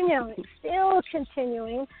continuing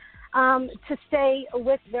to stay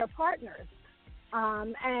with their partners.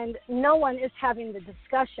 And no one is having the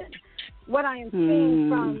discussion. What I am seeing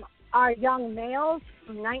from our young males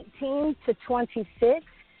from 19 to 26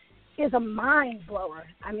 is a mind blower.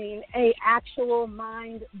 I mean, a actual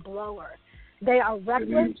mind blower. They are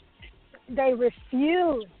reckless. They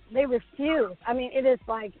refuse. I mean, it is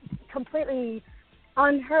like completely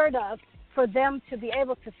unheard of for them to be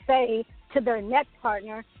able to say to their next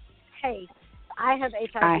partner, hey, I have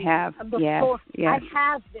HIV. I have, yes. I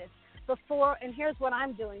have this before, and here's what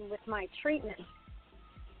I'm doing with my treatment.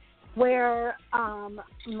 Where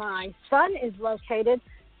my son is located,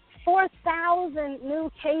 4,000 new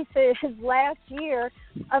cases last year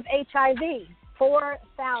of HIV.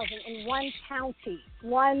 4,000 in one county.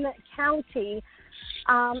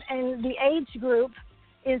 And the age group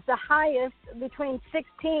is the highest between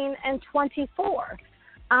 16 and 24.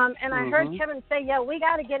 And I heard Kevin say, yeah, we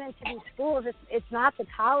got to get into these schools. It's not the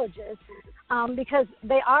colleges because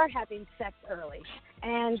they are having sex early.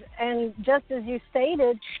 And just as you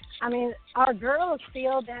stated, I mean, our girls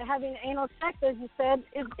feel that having anal sex, as you said,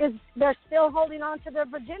 is they're still holding on to their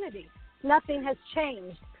virginity. Nothing has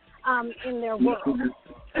changed in their world.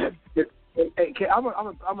 Hey, I'm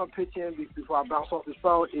gonna pitch in before I bounce off this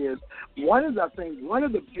phone. Is one of the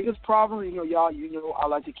biggest problems. Y'all, I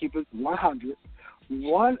like to keep it 100.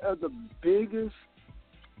 One of the biggest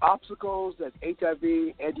obstacles that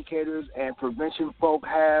HIV educators and prevention folk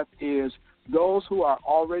have is those who are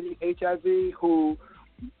already HIV who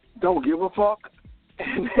don't give a fuck.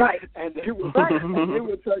 And, and they will tell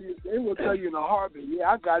you in a heartbeat,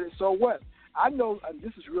 yeah, I got it, so what? I know, and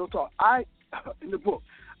this is real talk. In the book,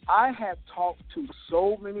 I have talked to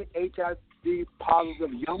so many HIV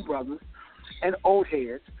positive young brothers and old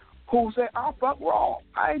heads who say, "I fuck raw.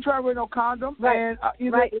 I ain't trying to wear no condom." And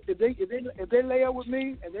if they lay up with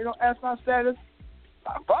me and they don't ask my status,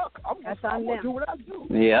 I'm gonna do what I do.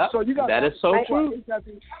 Yeah, so you got that is so true. That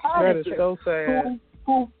is so sad.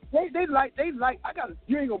 Who they like.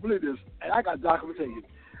 You ain't gonna believe this, and I got documentation.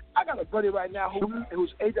 I got a buddy right now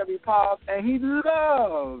who's HIV positive, and he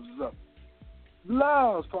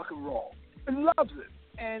loves fucking raw. He loves it.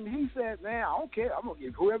 and he said, man, I don't care. I'm going to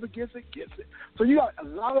give whoever gets it, gets it. So you got a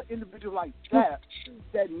lot of individuals like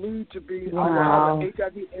that need to be, wow.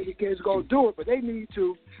 HIV educators go do it, but they need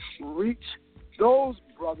to reach those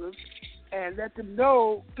brothers and let them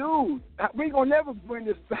know, dude, we ain't going to never win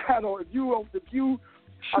this battle if you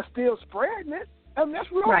are still spreading it. I mean,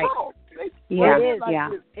 that's real talk. Yeah, it is. Like yeah.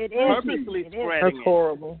 It is. Purposely spreading it. That's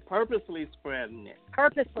horrible. Purposely spreading it.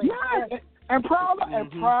 Purposely. Yeah, and proud of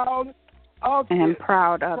and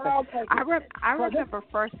proud of it. I remember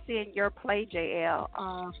first seeing your play, JL.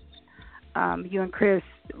 You and Chris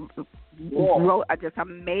wrote just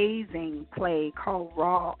amazing play called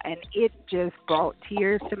Raw, and it just brought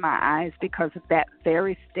tears to my eyes because of that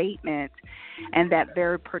very statement and that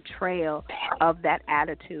very portrayal of that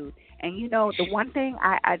attitude. And, you know, the one thing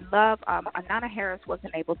I love, Anana Harris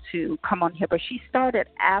wasn't able to come on here, but she started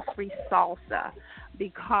Afri Salsa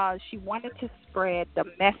because she wanted to spread the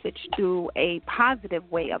message through a positive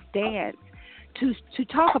way of dance to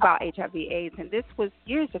talk about HIV/AIDS. And this was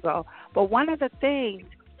years ago. But one of the things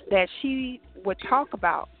that she would talk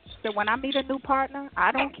about, so when I meet a new partner,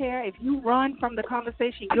 I don't care if you run from the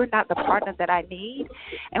conversation, you're not the partner that I need.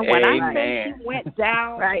 And when I say she went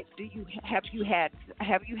down, right? Have you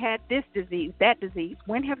had this disease, that disease?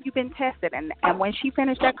 When have you been tested? And when she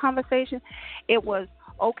finished that conversation, it was,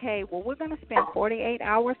 okay, well, we're going to spend 48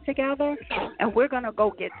 hours together, and we're going to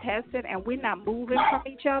go get tested, and we're not moving from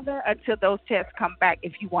each other until those tests come back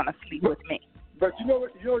if you want to sleep with me. But you know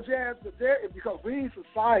what, Jazz, because we in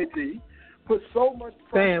society put so much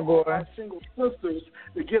pressure on our single sisters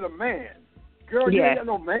to get a man. Girl, you ain't got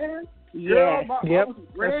no man. Girl, my was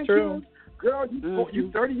that's true. Girl, you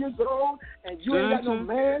 30 years old and you ain't got no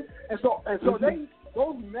man. And so they,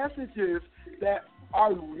 those messages that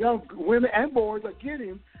our young women and boys are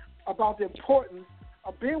getting about the importance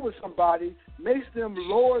of being with somebody makes them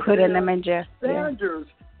lower their standards,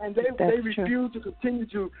 and they refuse to continue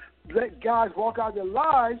to let guys walk out their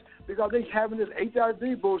lives because they having this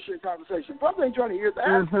HIV bullshit conversation. Brothers ain't trying to hear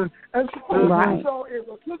that. And so if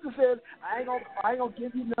a sister says, I ain't gonna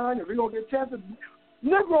give you none, if we're gonna get tested,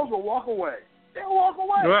 Negroes will walk away. They'll walk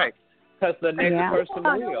away. Right. Because the next person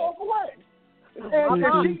will. Walk away.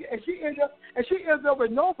 And she ends up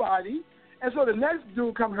with nobody, and so the next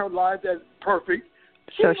dude comes in her life that's perfect.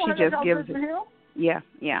 So she just gives it. Yeah.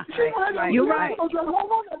 You're right.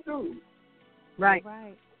 Right.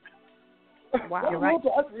 Wow. You're right.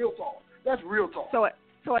 That's real talk.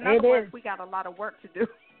 So in other words, we got a lot of work to do.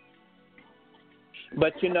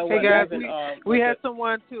 But you know what? Hey guys, we have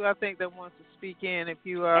someone too, I think, that wants to speak in. If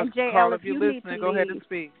you call, if you're listening, go ahead and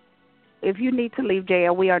speak. If you need to leave,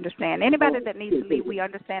 JL, we understand. Anybody that needs to leave, we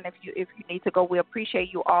understand. If you need to go, we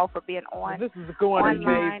appreciate you all for being on. This is going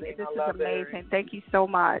online. amazing. This is amazing. Thank you so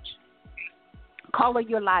much. Caller,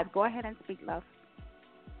 you're live. Go ahead and speak, love.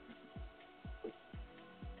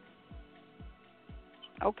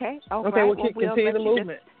 Okay. All right. We'll continue the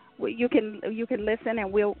movement. You can listen,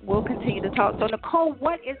 and we'll continue to talk. So, Nicole,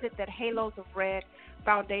 what is it that Halos of Red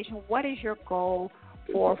Foundation? What is your goal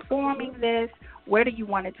for forming this? Where do you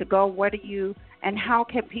want it to go? And how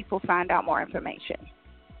can people find out more information?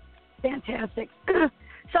 Fantastic.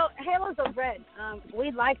 So, Halos of Red,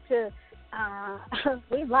 we'd like to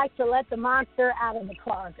let the monster out of the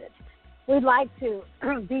closet. We'd like to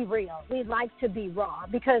be real. We'd like to be raw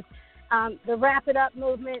because the Wrap It Up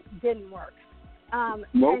movement didn't work.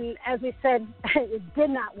 And as we said, it did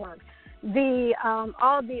not work.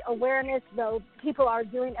 All the awareness, though people are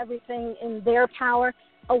doing everything in their power,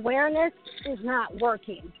 awareness is not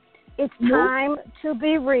working. It's time to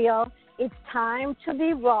be real. It's time to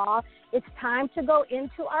be raw. It's time to go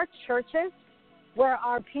into our churches where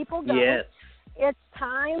our people go. Yes. It's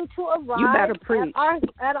time to arrive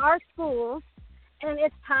at our schools, and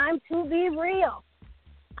it's time to be real.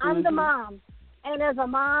 I'm the mom, and as a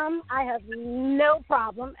mom, I have no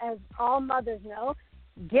problem, as all mothers know,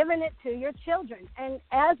 giving it to your children. And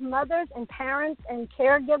as mothers and parents and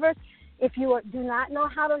caregivers, if you do not know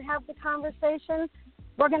how to have the conversation,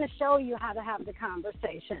 we're going to show you how to have the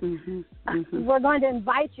conversation. We're going to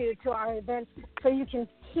invite you to our events so you can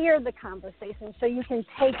hear the conversation, so you can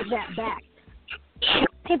take that back.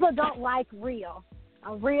 People don't like real.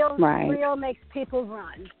 Real makes people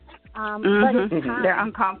run. But it's time. They're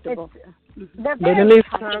uncomfortable. They're but very it needs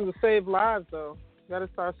uncomfortable. time to save lives, though. You got to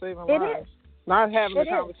start saving lives. Not having the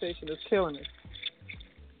conversation is killing it.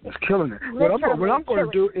 It's killing it. What I'm going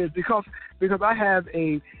to do is because I have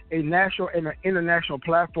a national and an international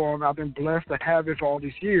platform. I've been blessed to have it for all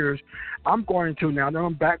these years. I'm going to now that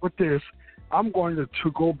I'm back with this. I'm going to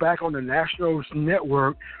go back on the national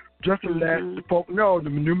network, just to let the folk know, the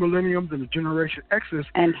new millenniums and the Generation X's,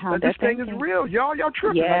 and how that this thing is real. Y'all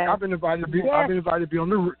tripping. Yes. Like, I've been invited to be on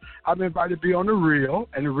the Real,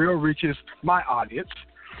 and the Real reaches my audience.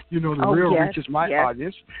 You know, the Real reaches my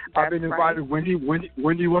audience. I've been invited. Right.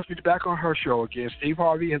 Wendy wants me back on her show again. Steve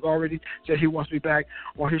Harvey has already said he wants me back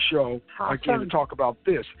on his show again to talk about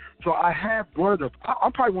this. So I have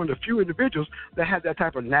I'm probably one of the few individuals that have that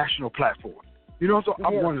type of national platform. You know, so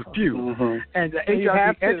I'm one of the few. Mm-hmm. And the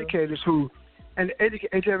HIV educators who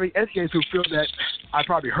feel that I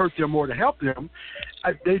probably hurt them more than help them,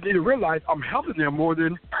 they need to realize I'm helping them more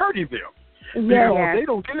than hurting them. Because they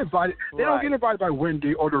don't get invited. They don't get invited by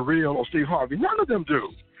Wendy or the Real or Steve Harvey. None of them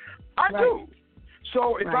do. I do.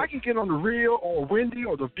 So if I can get on the Real or Wendy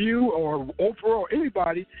or the View or Oprah or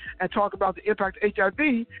anybody and talk about the impact of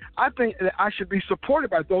HIV, I think that I should be supported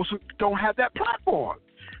by those who don't have that platform.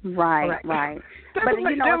 Right. But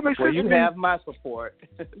you know, you have my support.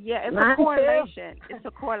 Yeah, it's a correlation. It's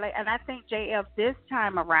a correlation, and I think JF this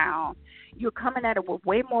time around, you're coming at it with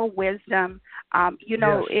way more wisdom. You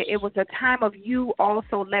know, it was a time of you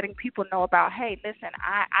also letting people know about, hey, listen,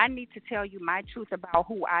 I need to tell you my truth about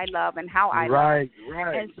who I love and how I love. Right.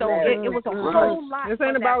 And so it was a whole lot. This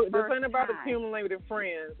ain't about accumulating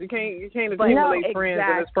friends. You can't accumulate friends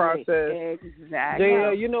in this process. Exactly.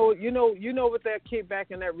 JL, you know what that kickback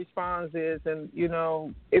and that response is, and you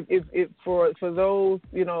know, if for those,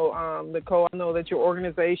 you know, Nicole, I know that your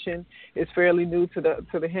organization is fairly new to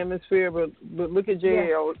the hemisphere, but look at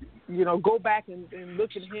JL. You know, go back and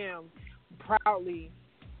look at him proudly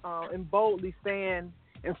and boldly stand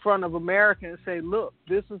in front of America and say, look,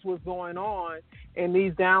 this is what's going on, and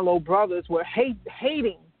these down low brothers were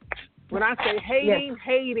hating. When I say hating,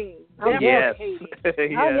 hating. And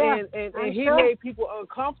he made people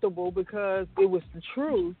uncomfortable because it was the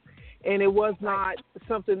truth, and it was not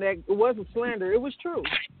something that, it wasn't slander, it was true.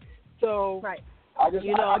 So, I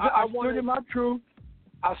stood in my truth.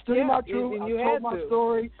 I stood in my truth. I told my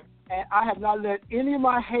story, and I have not let any of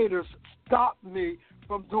my haters stop me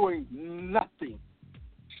from doing nothing.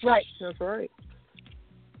 Right. That's right.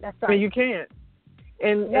 That's right. And you can't.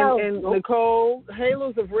 And Nicole,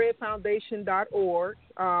 halosofredfoundation.org.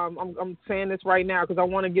 I'm saying this right now because I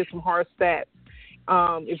want to get some hard stats.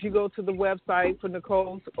 If you go to the website for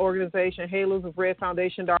Nicole's organization,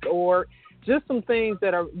 halosofredfoundation.org, just some things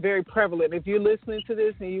that are very prevalent. If you're listening to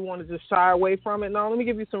this and you want to just shy away from it, no, let me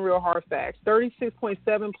give you some real hard facts.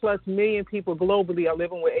 36.7 plus million people globally are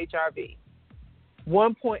living with HIV.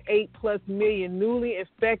 1.8 plus million newly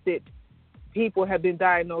infected people have been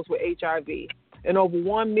diagnosed with HIV. And over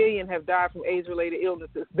 1 million have died from AIDS-related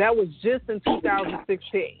illnesses. That was just in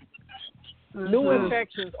 2016. New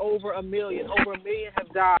infections, over 1 million. Over 1 million have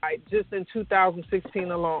died just in 2016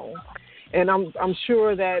 alone. And I'm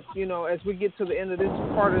sure that, you know, as we get to the end of this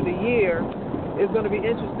part of the year, it's going to be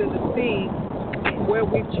interesting to see where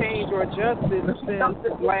we've changed or adjusted since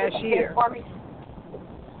last year.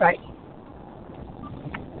 Right.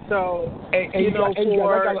 So, I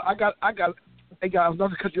got not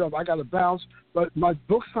to cut you off. I got to bounce, but my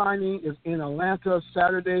book signing is in Atlanta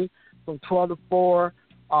Saturday from 12 to 4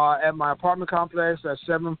 at my apartment complex at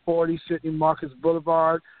 740 Sidney Marcus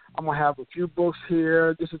Boulevard. I'm going to have a few books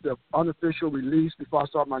here. This is the unofficial release before I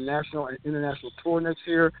start my national and international tour next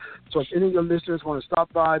year. So if any of your listeners want to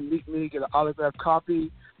stop by, meet me, get an autographed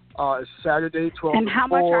copy, it's Saturday, 12 to 4. And how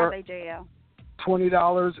much are they, JL?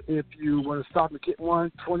 $20 if you want to stop and get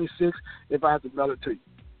one, $26 if I have to mail it to you.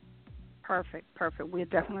 Perfect. We're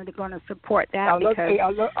definitely going to support that. I love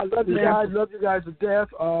you guys. Love you guys to death.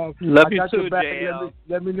 Love you too, JL.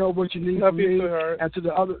 Let me know what you need from me. And to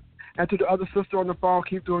the other sister on the phone,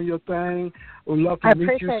 keep doing your thing. We'd love to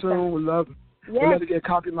meet you soon. We'd love to get a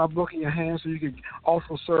copy of my book in your hands so you can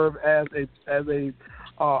also serve as a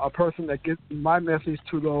person that gets my message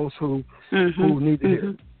to those who need to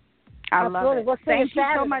hear it. I love it. Thank you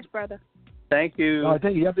so much, brother. Thank you.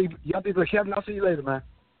 Thank you. Y'all be blessed. Kevin, I'll see you later, man.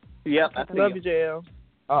 Yep. Love you, JL.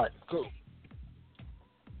 All right, cool.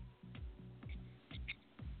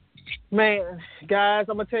 Man, guys,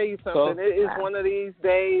 I'm going to tell you something. It is one of these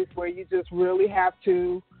days where you just really have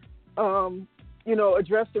to,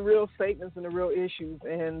 address the real statements and the real issues.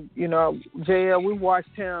 And, you know, JL, we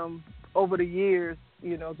watched him over the years,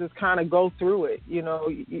 you know, just kind of go through it. You know,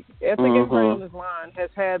 I think everybody on this line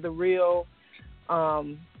has had the real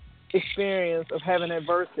experience of having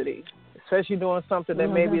adversity, especially doing something that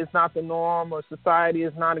maybe is not the norm or society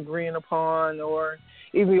is not agreeing upon, or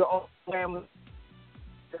even your own family,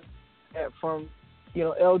 from, you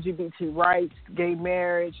know, LGBT rights, gay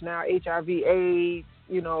marriage, now HIV, AIDS,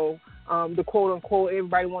 you know, the quote unquote,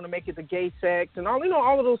 everybody want to make it the gay sex, and all, you know,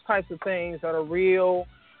 all of those types of things that are real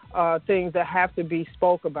things that have to be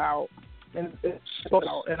spoke about. And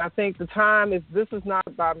I think the time is, this is not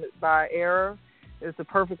by error. It's a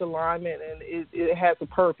perfect alignment, and it has a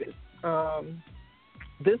purpose.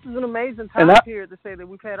 This is an amazing time period to say that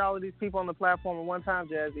we've had all of these people on the platform at one time,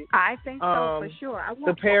 Jazzy. I think so, for sure. I want,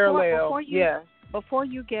 the parallel, Before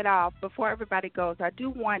you get off, before everybody goes, I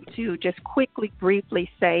do want to just quickly, briefly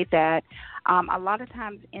say that a lot of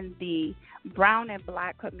times in the brown and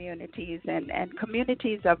black communities and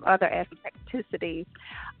communities of other ethnicities,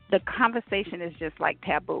 the conversation is just like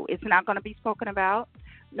taboo. It's not going to be spoken about.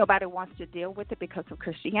 Nobody wants to deal with it because of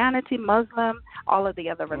Christianity, Muslim, all of the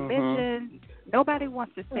other religions. Nobody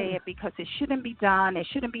wants to say it because it shouldn't be done. It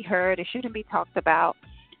shouldn't be heard. It shouldn't be talked about.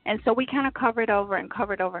 And so we kind of cover it over and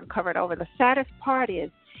cover it over and cover it over. The saddest part is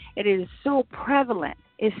it is so prevalent.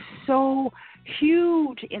 It's so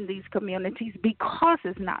huge in these communities because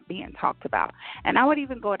it's not being talked about. And I would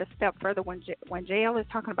even go a step further when JL is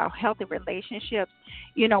talking about healthy relationships.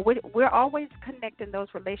 You know, we're always connecting those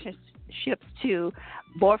relationships to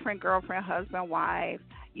boyfriend, girlfriend, husband, wife,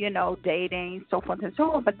 you know, dating, so forth and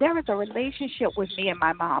so on. But there is a relationship with me and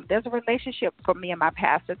my mom. There's a relationship for me and my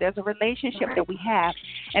pastor. There's a relationship that we have.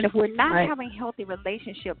 And if we're not having healthy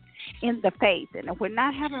relationships in the faith, and if we're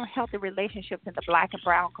not having healthy relationships in the black and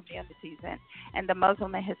brown communities and the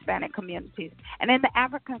Muslim and Hispanic communities, and in the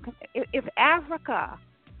African, if Africa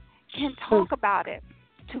can talk about it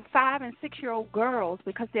to 5- and 6-year-old girls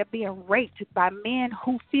because they're being raped by men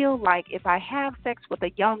who feel like if I have sex with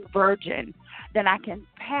a young virgin, then I can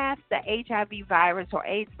pass the HIV virus or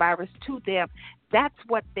AIDS virus to them. That's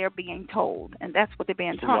what they're being told, and that's what they're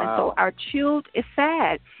being taught. Wow. And so our children, it's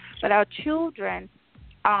sad, but our children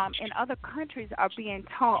in other countries are being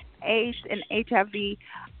taught AIDS and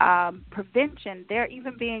HIV prevention. They're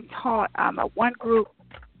even being taught, one group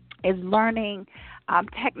is learning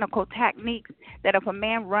technical techniques that if a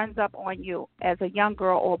man runs up on you as a young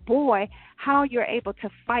girl or boy, how you're able to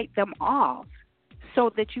fight them off so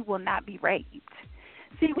that you will not be raped.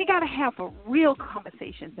 See, we got to have real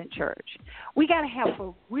conversations in church. We got to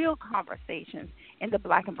have real conversations in the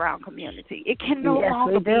black and brown community. It can no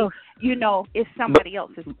longer be, you know, it's somebody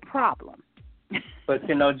else's problem. But,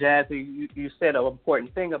 you know, Jazzy, you said an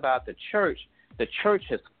important thing about the church. The church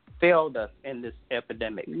has failed us in this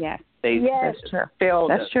epidemic. Yes. They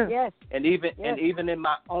failed us. That's true. Yes. And even in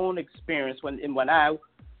my own experience, when I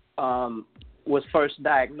was first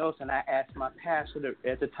diagnosed, and I asked my pastor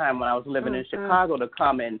at the time when I was living in Chicago to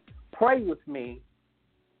come and pray with me,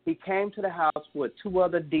 he came to the house with 2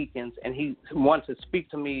 other deacons, and he wanted to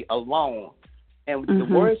speak to me alone. And the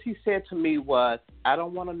words he said to me was, "I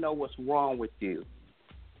don't want to know what's wrong with you."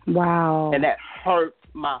 Wow. And that hurt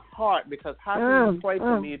my heart, because how can you pray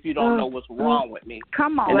for me if you don't know what's wrong with me?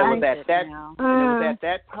 Come on. And it was at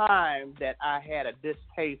that time that I had a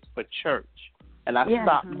distaste for church, and I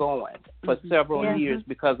stopped going for several years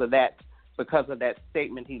because of that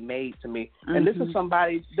statement he made to me. And this is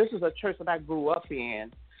a church that I grew up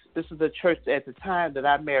in. This is a church at the time that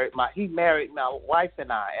he married my wife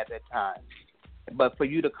and I at that time. But for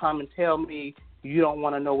you to come and tell me you don't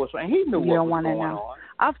want to know what's wrong, he knew what was going on.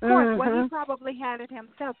 Of course, well, he probably had it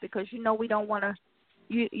himself, because you know we don't want to.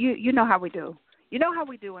 You know how we do. You know how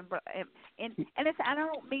we do, and it's, I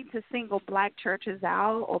don't mean to single black churches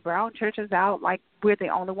out or brown churches out like we're the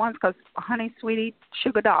only ones, because honey, sweetie,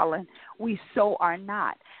 sugar darling, we so are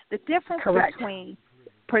not. The difference between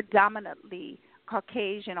predominantly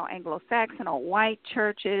Caucasian or Anglo-Saxon or white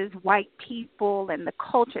churches, white people, and the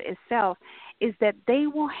culture itself is that they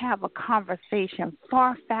will have a conversation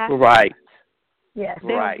far faster. Right. Yes.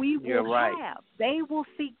 Than we will have. They will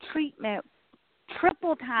seek treatment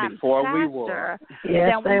triple times faster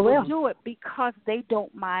than we will do it, because they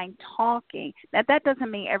don't mind talking. Now, that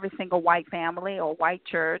doesn't mean every single white family or white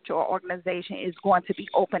church or organization is going to be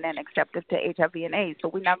open and acceptive to HIV and AIDS, so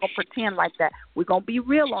we're not going to pretend like that. We're going to be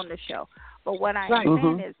real on the show. But what I am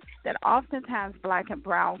saying is that oftentimes black and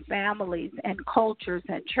brown families and cultures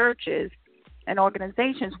and churches and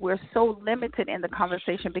organizations, we're so limited in the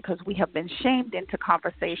conversation because we have been shamed into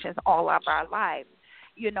conversations all of our lives.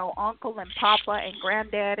 You know, uncle and papa and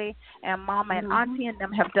granddaddy and mama and auntie and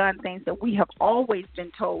them have done things that we have always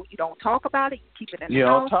been told. You don't talk about it. You keep it in the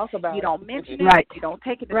house. You don't talk about it. You don't mention it. You don't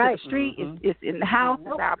take it to the street. It's in the house.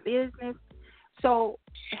 It's our business. So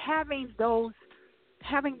having those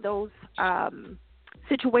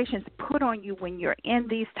situations put on you when you're in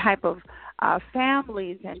these type of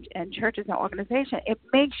families and churches and organizations, it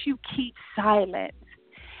makes you keep silent.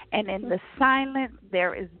 And in the silence,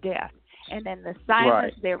 there is death. And in the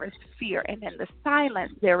silence, there is fear. And in the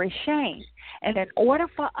silence, there is shame. And in order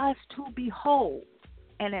for us to be whole,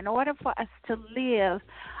 and in order for us to live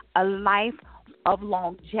a life of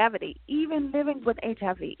longevity, even living with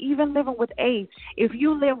HIV, even living with AIDS. If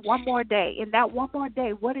you live one more day, in that one more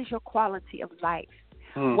day, what is your quality of life?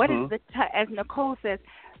 Mm-hmm. What is as Nicole says,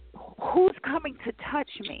 who's coming to touch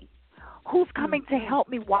me? Who's coming to help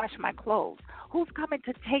me wash my clothes? Who's coming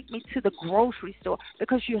to take me to the grocery store?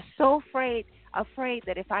 Because you're so afraid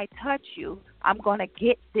that if I touch you, I'm going to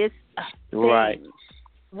get this thing. Right.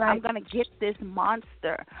 I'm going to get this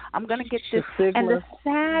monster. I'm going to get this. The and the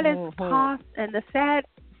saddest and the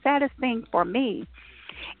saddest thing for me,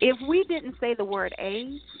 if we didn't say the word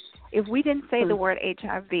AIDS, if we didn't say the word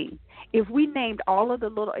HIV, if we named all of the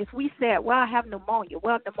if we said, well, I have pneumonia.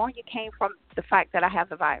 Well, pneumonia came from the fact that I have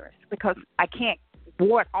the virus because I can't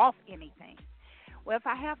ward off anything. Well, if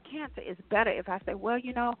I have cancer, it's better if I say, well,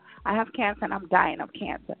 I have cancer and I'm dying of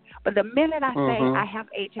cancer. But the minute I say I have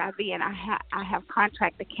HIV and I have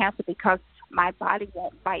contracted cancer because my body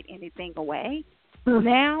won't fight anything away,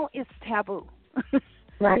 now it's taboo.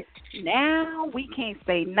 Right. Now we can't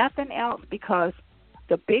say nothing else because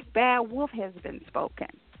the big bad wolf has been spoken.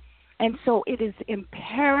 And so it is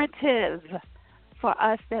imperative for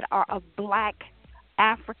us that are of black,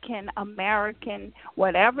 African, American,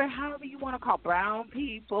 however you want to call brown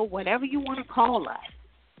people, whatever you want to call us,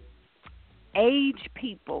 age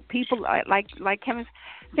people like Kevin,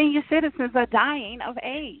 senior citizens are dying of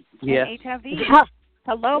AIDS and HIV. Yeah.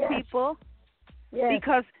 Hello, yes. people. Yes.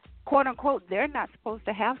 Because, quote, unquote, they're not supposed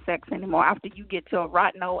to have sex anymore after you get to a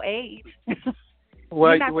rotten old age.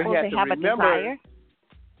 Well, you're not supposed have to have remember, a desire.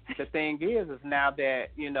 The thing is now that,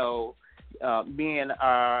 men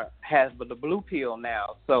has the blue pill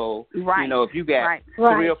now. So, if you got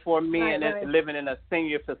 3 or 4 men living in a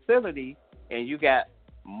senior facility and you got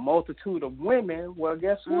multitude of women, well,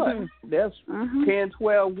 guess what? There's 10,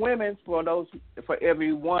 12 women for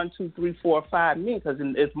every 1, 2, 3, 4, 5 men, because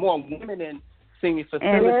it's more women in senior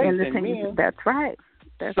facilities than men. That's right.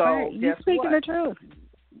 That's right. You're speaking the truth.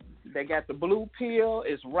 They got the blue pill.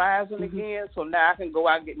 It's rising again. So now I can go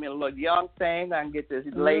out and get me a little young thing. I can get this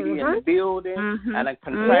lady in the building. And I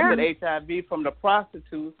contracted HIV from the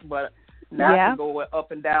prostitutes. But now I can go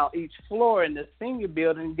up and down each floor in the senior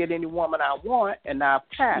building and get any woman I want. And I've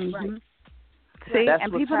passed. See, that's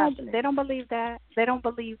and what's people happening. They don't believe that. They don't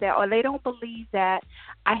believe that. Or they don't believe that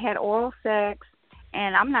I had oral sex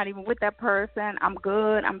and I'm not even with that person. I'm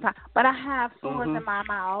good. But I have sores in my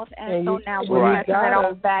mouth, and so now we're pressing it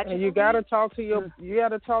on back. And you got to talk to your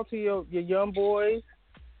your young boys,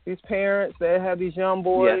 these parents that have these young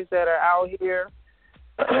boys that are out here,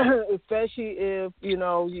 especially if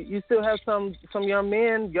you still have some young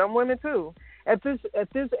men, young women too. At this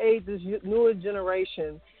age, this newer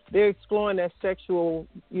generation, they're exploring that sexual,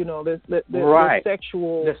 the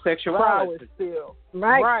sexual prowess still.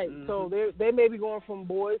 Right. So they may be going from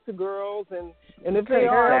boys to girls, and if they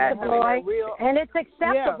are, and it's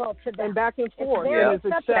acceptable to them. And back and forth. It's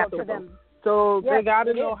it's acceptable to them. So they got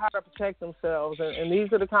to know how to protect themselves, and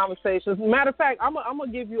these are the conversations. Matter of fact, I'm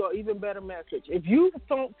gonna give you an even better message. If you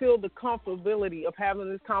don't feel the comfortability of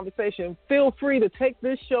having this conversation, feel free to take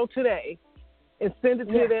this show today and send it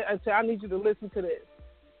to them and say, I need you to listen to this.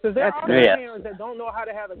 Because there are parents that don't know how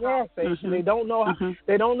to have a conversation. They don't know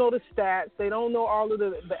they don't know the stats. They don't know all of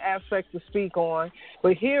the aspects to speak on.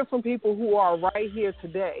 But hear from people who are right here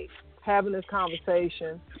today having this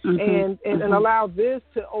conversation and allow this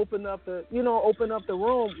to open up the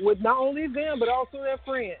room with not only them but also their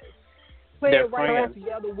friends. Play it right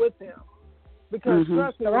together with them. Because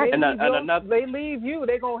trust me, they leave you,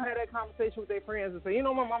 they're going to have that conversation with their friends and say,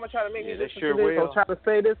 my mama tried to make me listen to this or try to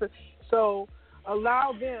say this. So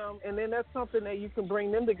allow them, and then that's something that you can bring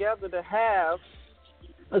them together to have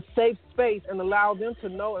a safe space and allow them to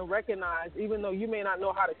know and recognize, even though you may not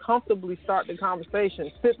know how to comfortably start the conversation,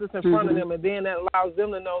 sit this in front of them, and then that allows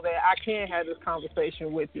them to know that I can have this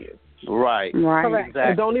conversation with you. Right. Correct. Exactly.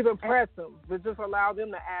 And don't even press them, but just allow them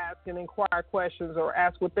to ask and inquire questions or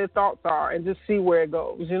ask what their thoughts are and just see where it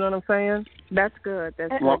goes. You know what I'm saying? That's good.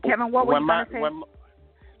 That's good. Kevin, what were you going to say?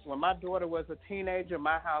 When my daughter was a teenager,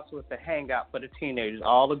 my house was the hangout for the teenagers,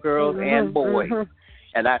 all the girls and boys.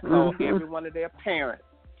 And I told every one of their parents,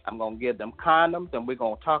 I'm going to give them condoms, and we're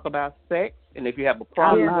going to talk about sex. And if you have a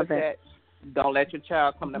problem with that, don't let your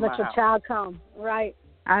child come to my house. Let your child come, right.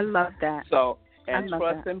 I love that. So, and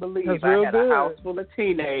trust and believe, I had a house full of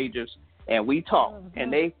teenagers, and we talked.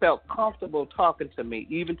 And they felt comfortable talking to me.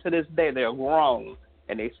 Even to this day, they're grown,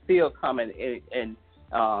 and they still come and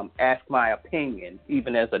ask my opinion,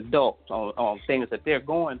 even as adults, on things that they're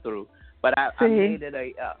going through. But I made it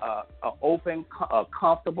a open,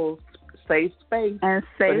 comfortable, safe space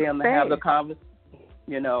for them to have the conversation.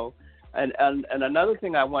 And another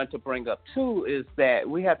thing I wanted to bring up too is that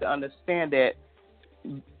we have to understand that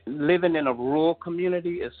living in a rural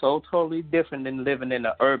community is so totally different than living in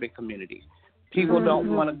an urban community. People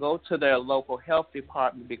don't want to go to their local health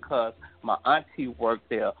department because my auntie worked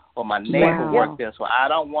there or my neighbor worked there, so I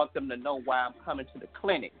don't want them to know why I'm coming to the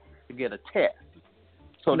clinic to get a test.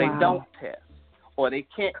 So they don't test. Or they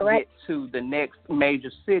can't get to the next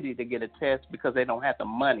major city to get a test because they don't have the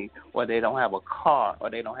money, or they don't have a car, or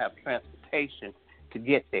they don't have transportation to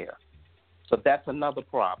get there. So that's another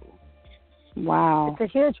problem. Wow.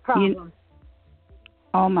 It's a huge problem.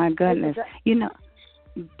 Oh, my goodness.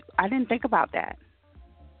 I didn't think about that.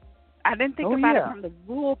 I didn't think about it from the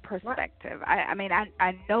rural perspective. I mean,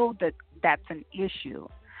 I know that that's an issue,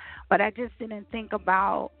 but I just didn't think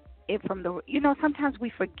about it from the, sometimes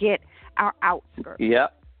we forget our outskirts.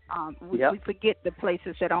 Yep. We forget the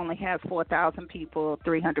places that only have 4,000 people,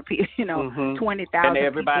 300 people, 20,000 and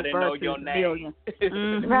everybody people know versus your name.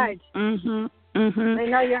 million. Right. They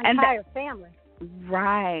know your entire family.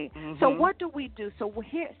 Right. So what do we do? So we're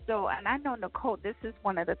here. And I know Nicole, this is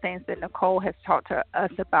one of the things that Nicole has talked to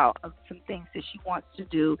us about, of some things that she wants to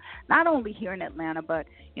do, not only here in Atlanta, but,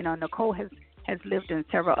 Nicole has lived in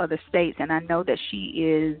several other states, and I know that she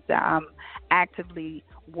is actively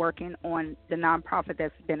working on the nonprofit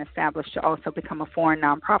that's been established to also become a foreign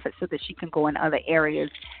nonprofit so that she can go in other areas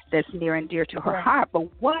that's near and dear to her heart. But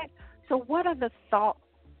what are the thought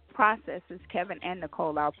processes, Kevin and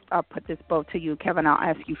Nicole? I'll put this both to you. Kevin, I'll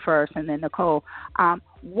ask you first, and then Nicole.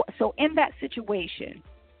 So in that situation,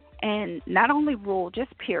 and not only rural,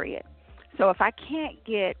 just period. So if I can't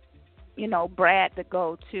get, Brad to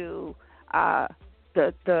go to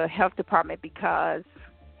the health department because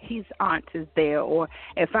his aunt is there, or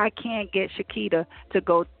if I can't get Shakita to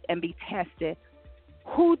go and be tested,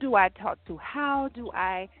 who do I talk to? How do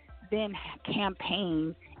I then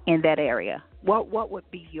campaign in that area? What would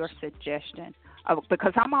be your suggestion?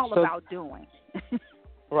 Because I'm all about doing.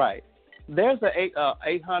 Right. There's a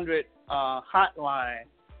 800 hotline,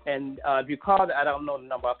 and if you call it, I don't know the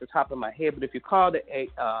number off the top of my head, but if you call the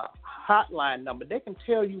hotline number, they can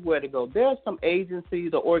tell you where to go. There are some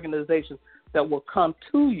agencies or organizations that will come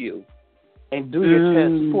to you and do your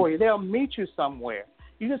test for you. They'll meet you somewhere.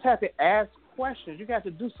 You just have to ask questions. You got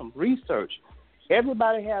to do some research.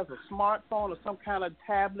 Everybody has a smartphone or some kind of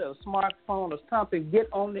tablet or smartphone or something. Get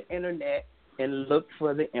on the internet and look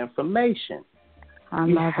for the information.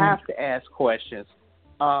 You have to ask questions.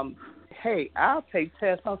 Hey, I'll take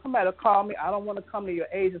tests home. Somebody will call me. I don't want to come to your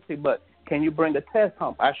agency, but can you bring a test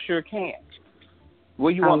home? I sure can.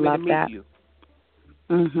 Where you want me to meet you?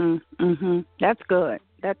 That's good.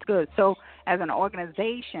 That's good. So as an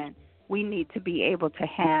organization, we need to be able to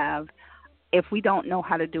have, if we don't know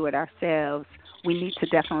how to do it ourselves, we need to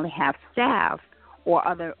definitely have staff or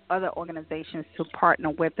other organizations to partner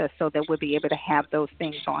with us so that we'll be able to have those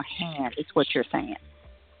things on hand, is what you're saying.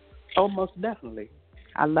 Oh, most definitely.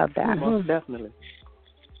 I love that. Most definitely.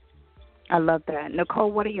 I love that.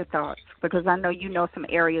 Nicole, what are your thoughts? Because I know you know some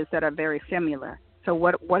areas that are very similar. So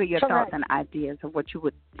what are your thoughts and ideas of what you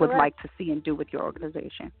would like to see and do with your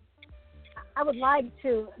organization? I would like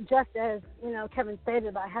to, just as, Kevin stated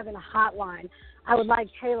about having a hotline, I would like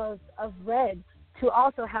Halos of Red to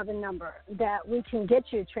also have a number that we can get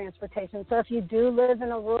you transportation. So if you do live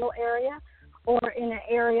in a rural area or in an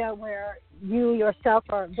area where you yourself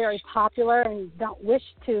are very popular and don't wish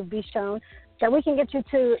to be shown, that we can get you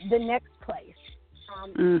to the next place.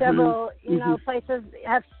 Several, places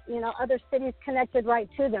have, other cities connected right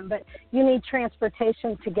to them, but you need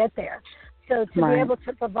transportation to get there. So to be able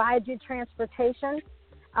to provide you transportation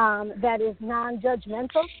that is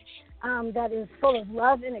non-judgmental, that is full of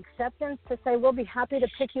love and acceptance, to say we'll be happy to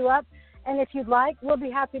pick you up, and if you'd like, we'll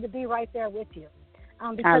be happy to be right there with you.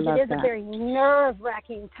 Because it is a very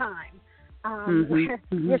nerve-wracking time.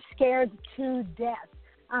 You're scared to death.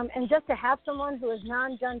 And just to have someone who is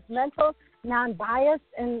non-judgmental, non-biased,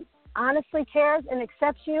 and honestly cares and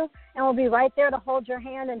accepts you and will be right there to hold your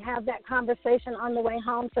hand and have that conversation on the way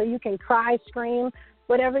home so you can cry, scream,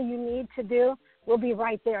 whatever you need to do, we'll be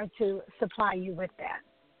right there to supply you with that.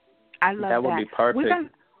 I love that. That would be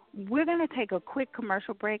perfect. We're going to take a quick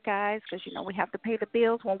commercial break, guys, because, we have to pay the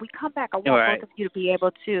bills. When we come back, I want both of you to be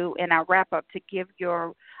able to, in our wrap-up, to give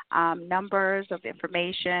your numbers of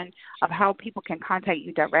information of how people can contact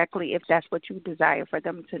you directly if that's what you desire for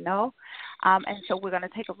them to know. And so we're going to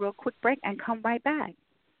take a real quick break and come right back.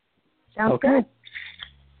 Sounds good.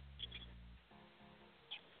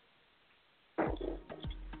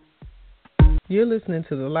 You're listening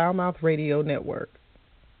to the Loudmouth Radio Network.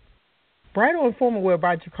 Bridal and Formal Wear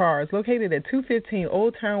by Jacquard is located at 215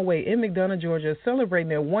 Old Town Way in McDonough, Georgia, celebrating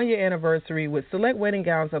their one-year anniversary with select wedding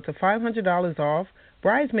gowns up to $500 off,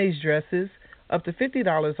 bridesmaids dresses up to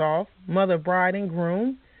 $50 off, mother, bride, and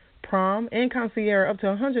groom, prom, and concierge up to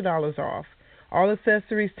 $100 off. All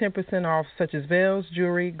accessories 10% off, such as veils,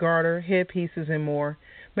 jewelry, garter, headpieces, and more.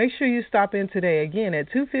 Make sure you stop in today, again, at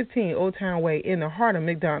 215 Old Town Way in the heart of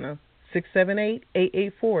McDonough,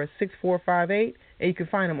 678-884-6458, and you can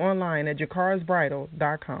find them online at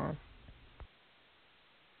jacardsbridal.com.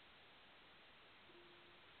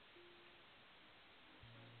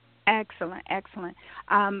 Excellent, excellent.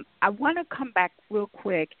 I want to come back real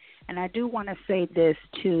quick, and I do want to say this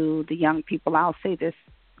to the young people. I'll say this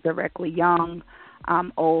directly: young,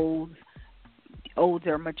 old,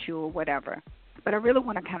 older, mature, whatever. But I really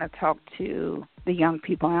want to kind of talk to the young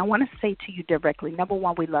people, and I want to say to you directly, number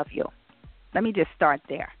one, we love you. Let me just start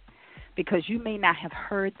there, because you may not have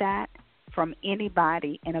heard that from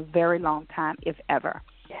anybody in a very long time, if ever.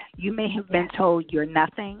 You may have been told you're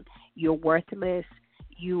nothing, you're worthless,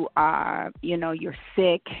 you are, you're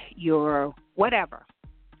sick, you're whatever.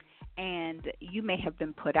 And you may have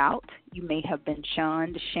been put out, you may have been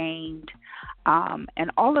shunned, shamed,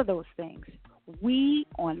 and all of those things. We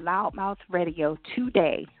on Loudmouth Radio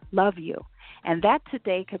today love you. And that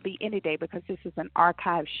today could be any day, because this is an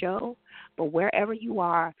archive show. But wherever you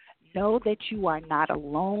are, know that you are not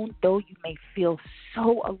alone, though you may feel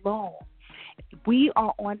so alone. We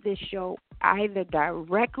are on this show either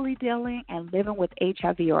directly dealing and living with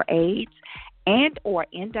HIV or AIDS, and or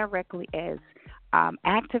indirectly as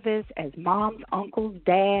activists, as moms, uncles,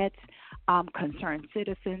 dads, concerned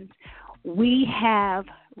citizens. We have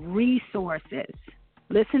resources.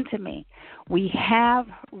 Listen to me. We have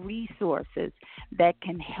resources that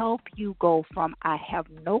can help you go from I have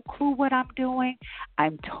no clue what I'm doing,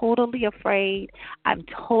 I'm totally afraid, I'm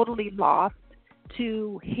totally lost,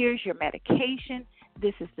 to here's your medication,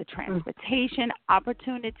 this is the transportation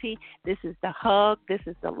opportunity, this is the hug, this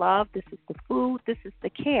is the love, this is the food, this is the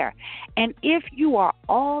care. And if you are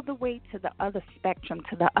all the way to the other spectrum,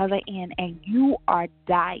 to the other end, and you are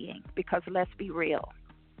dying, because let's be real,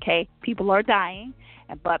 okay, people are dying,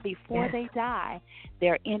 but before they die,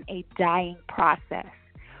 they're in a dying process.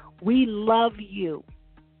 We love you.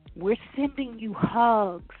 We're sending you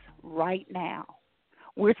hugs right now.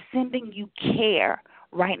 We're sending you care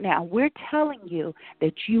right now. We're telling you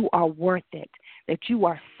that you are worth it, that you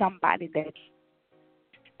are somebody, that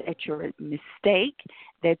you're a mistake,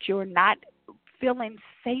 that you're not feeling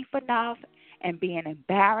safe enough, and being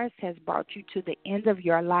embarrassed has brought you to the end of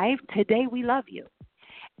your life. Today we love you.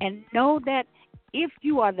 And know that if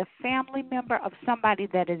you are the family member of somebody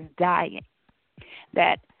that is dying,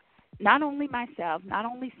 that not only myself, not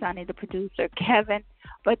only Sonny, the producer, Kevin,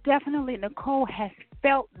 but definitely Nicole has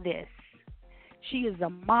felt this. She is a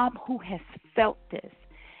mom who has felt this.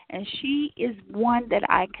 And she is one that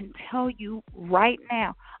I can tell you right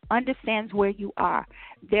now understands where you are.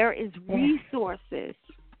 There is resources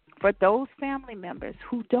for those family members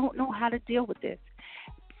who don't know how to deal with this.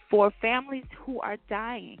 For families who are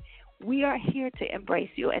dying, we are here to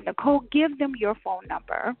embrace you. And Nicole, give them your phone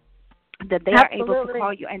number that they are able to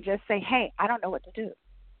call you and just say, hey, I don't know what to do.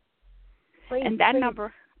 Please, and that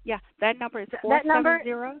number, that number is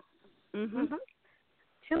 470.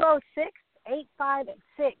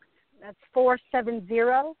 206-8586. That's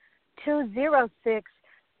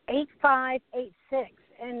 470-206-8586.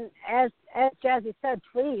 And as Jazzy said,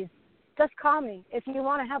 please, just call me. If you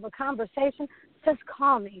want to have a conversation, just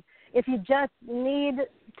call me. If you just need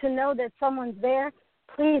to know that someone's there,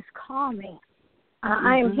 please call me.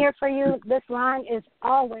 I am here for you. This line is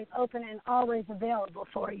always open and always available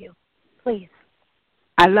for you. Please.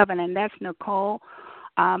 I love it. And that's Nicole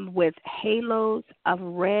with Halos of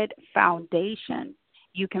Red Foundation.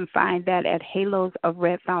 You can find that at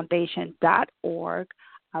halosofredfoundation.org.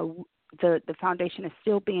 The foundation is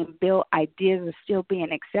still being built. Ideas are still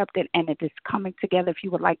being accepted, and it is coming together. If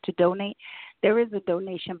you would like to donate, there is a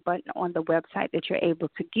donation button on the website that you're able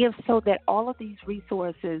to give, so that all of these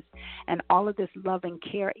resources and all of this love and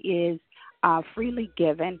care is freely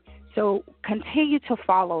given. So continue to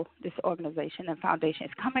follow this organization and foundation.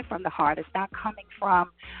 It's coming from the heart. It's not coming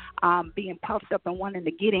from being puffed up and wanting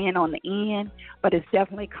to get in on the end, but it's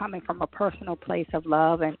definitely coming from a personal place of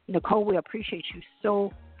love. And Nicole, we appreciate you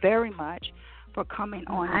so very much for coming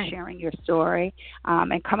on and sharing your story,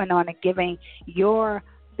 and coming on and giving your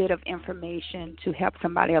bit of information to help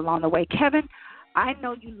somebody along the way. Kevin, I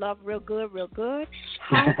know you love real good.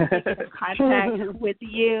 How can we get in contact with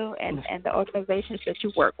you and the organizations that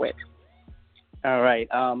you work with? All right.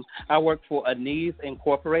 I work for Aniz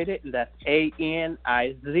Incorporated, and that's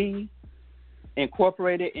ANIZ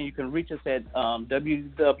Incorporated, and you can reach us at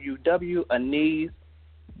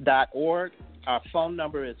www.anise.org. Our phone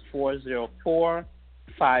number is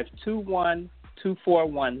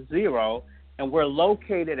 404-521-2410, and we're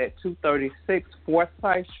located at 236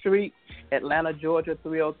 Forsyth Street, Atlanta, Georgia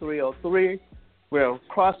 30303. We're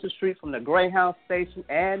across the street from the Greyhound Station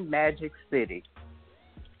and Magic City.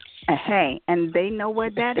 Hey, and they know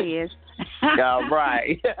what that is. Yeah,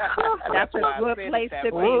 right. That's a good place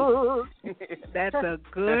to be. That's a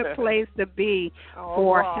good place to be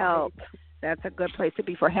for help. That's a good place to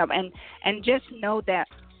be for help. And just know that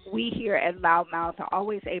we here at Loudmouth are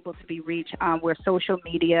always able to be reached. We're social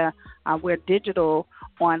media. We're digital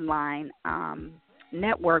online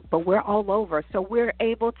network, but we're all over. So we're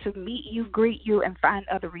able to meet you, greet you, and find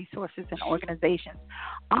other resources and organizations.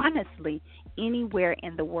 Honestly, anywhere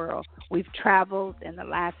in the world. We've traveled in the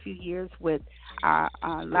last few years with our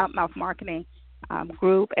Loudmouth Marketing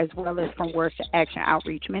group, as well as from Words to Action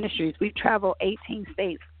Outreach Ministries. We've traveled 18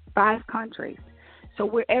 states, 5 countries. So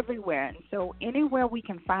we're everywhere. And so anywhere we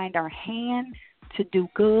can find our hand to do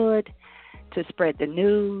good, to spread the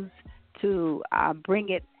news, to bring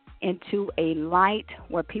it into a light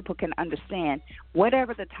where people can understand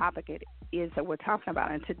whatever the topic it is that we're talking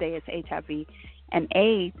about. And today it's HIV and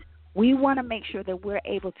AIDS. We want to make sure that we're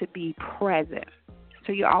able to be present.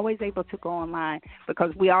 So you're always able to go online,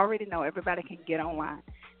 because we already know everybody can get online.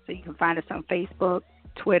 So you can find us on Facebook,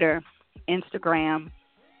 Twitter, Instagram,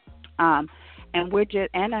 and we're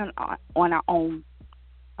just on our own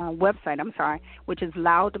website, which is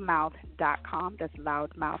loudmouth.com. That's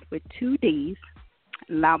loudmouth with 2 D's,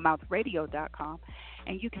 loudmouthradio.com.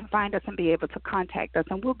 And you can find us and be able to contact us,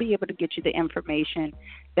 and we'll be able to get you the information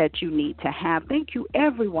that you need to have. Thank you,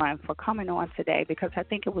 everyone, for coming on today, because I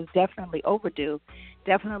think it was definitely overdue,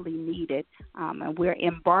 definitely needed. And we're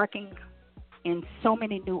embarking in so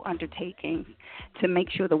many new undertakings to make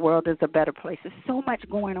sure the world is a better place. There's so much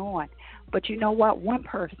going on. But you know what? One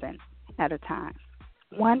person at a time.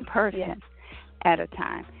 One person at a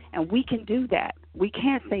time. And we can do that. We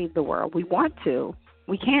can't save the world. We want to.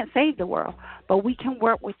 We can't save the world, but we can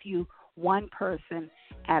work with you one person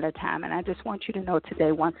at a time. And I just want you to know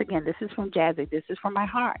today, once again, this is from Jazzy. This is from my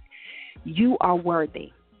heart. You are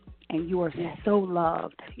worthy, and you are so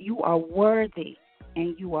loved. You are worthy,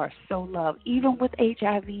 and you are so loved, even with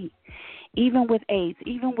HIV, even with AIDS,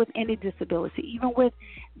 even with any disability, even with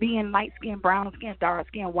being light-skinned, brown-skinned,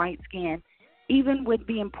 dark-skinned, white-skinned, even with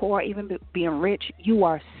being poor, even being rich. You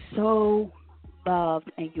are so loved,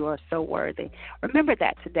 and you are so worthy. Remember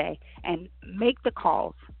that today, and make the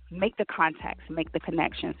calls, make the contacts, make the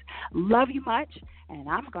connections. Love you much, and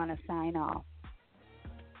I'm going to sign off.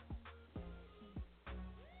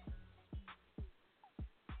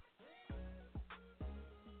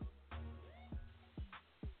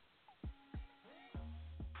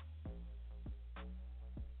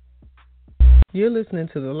 You're listening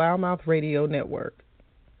to the Loudmouth Radio Network.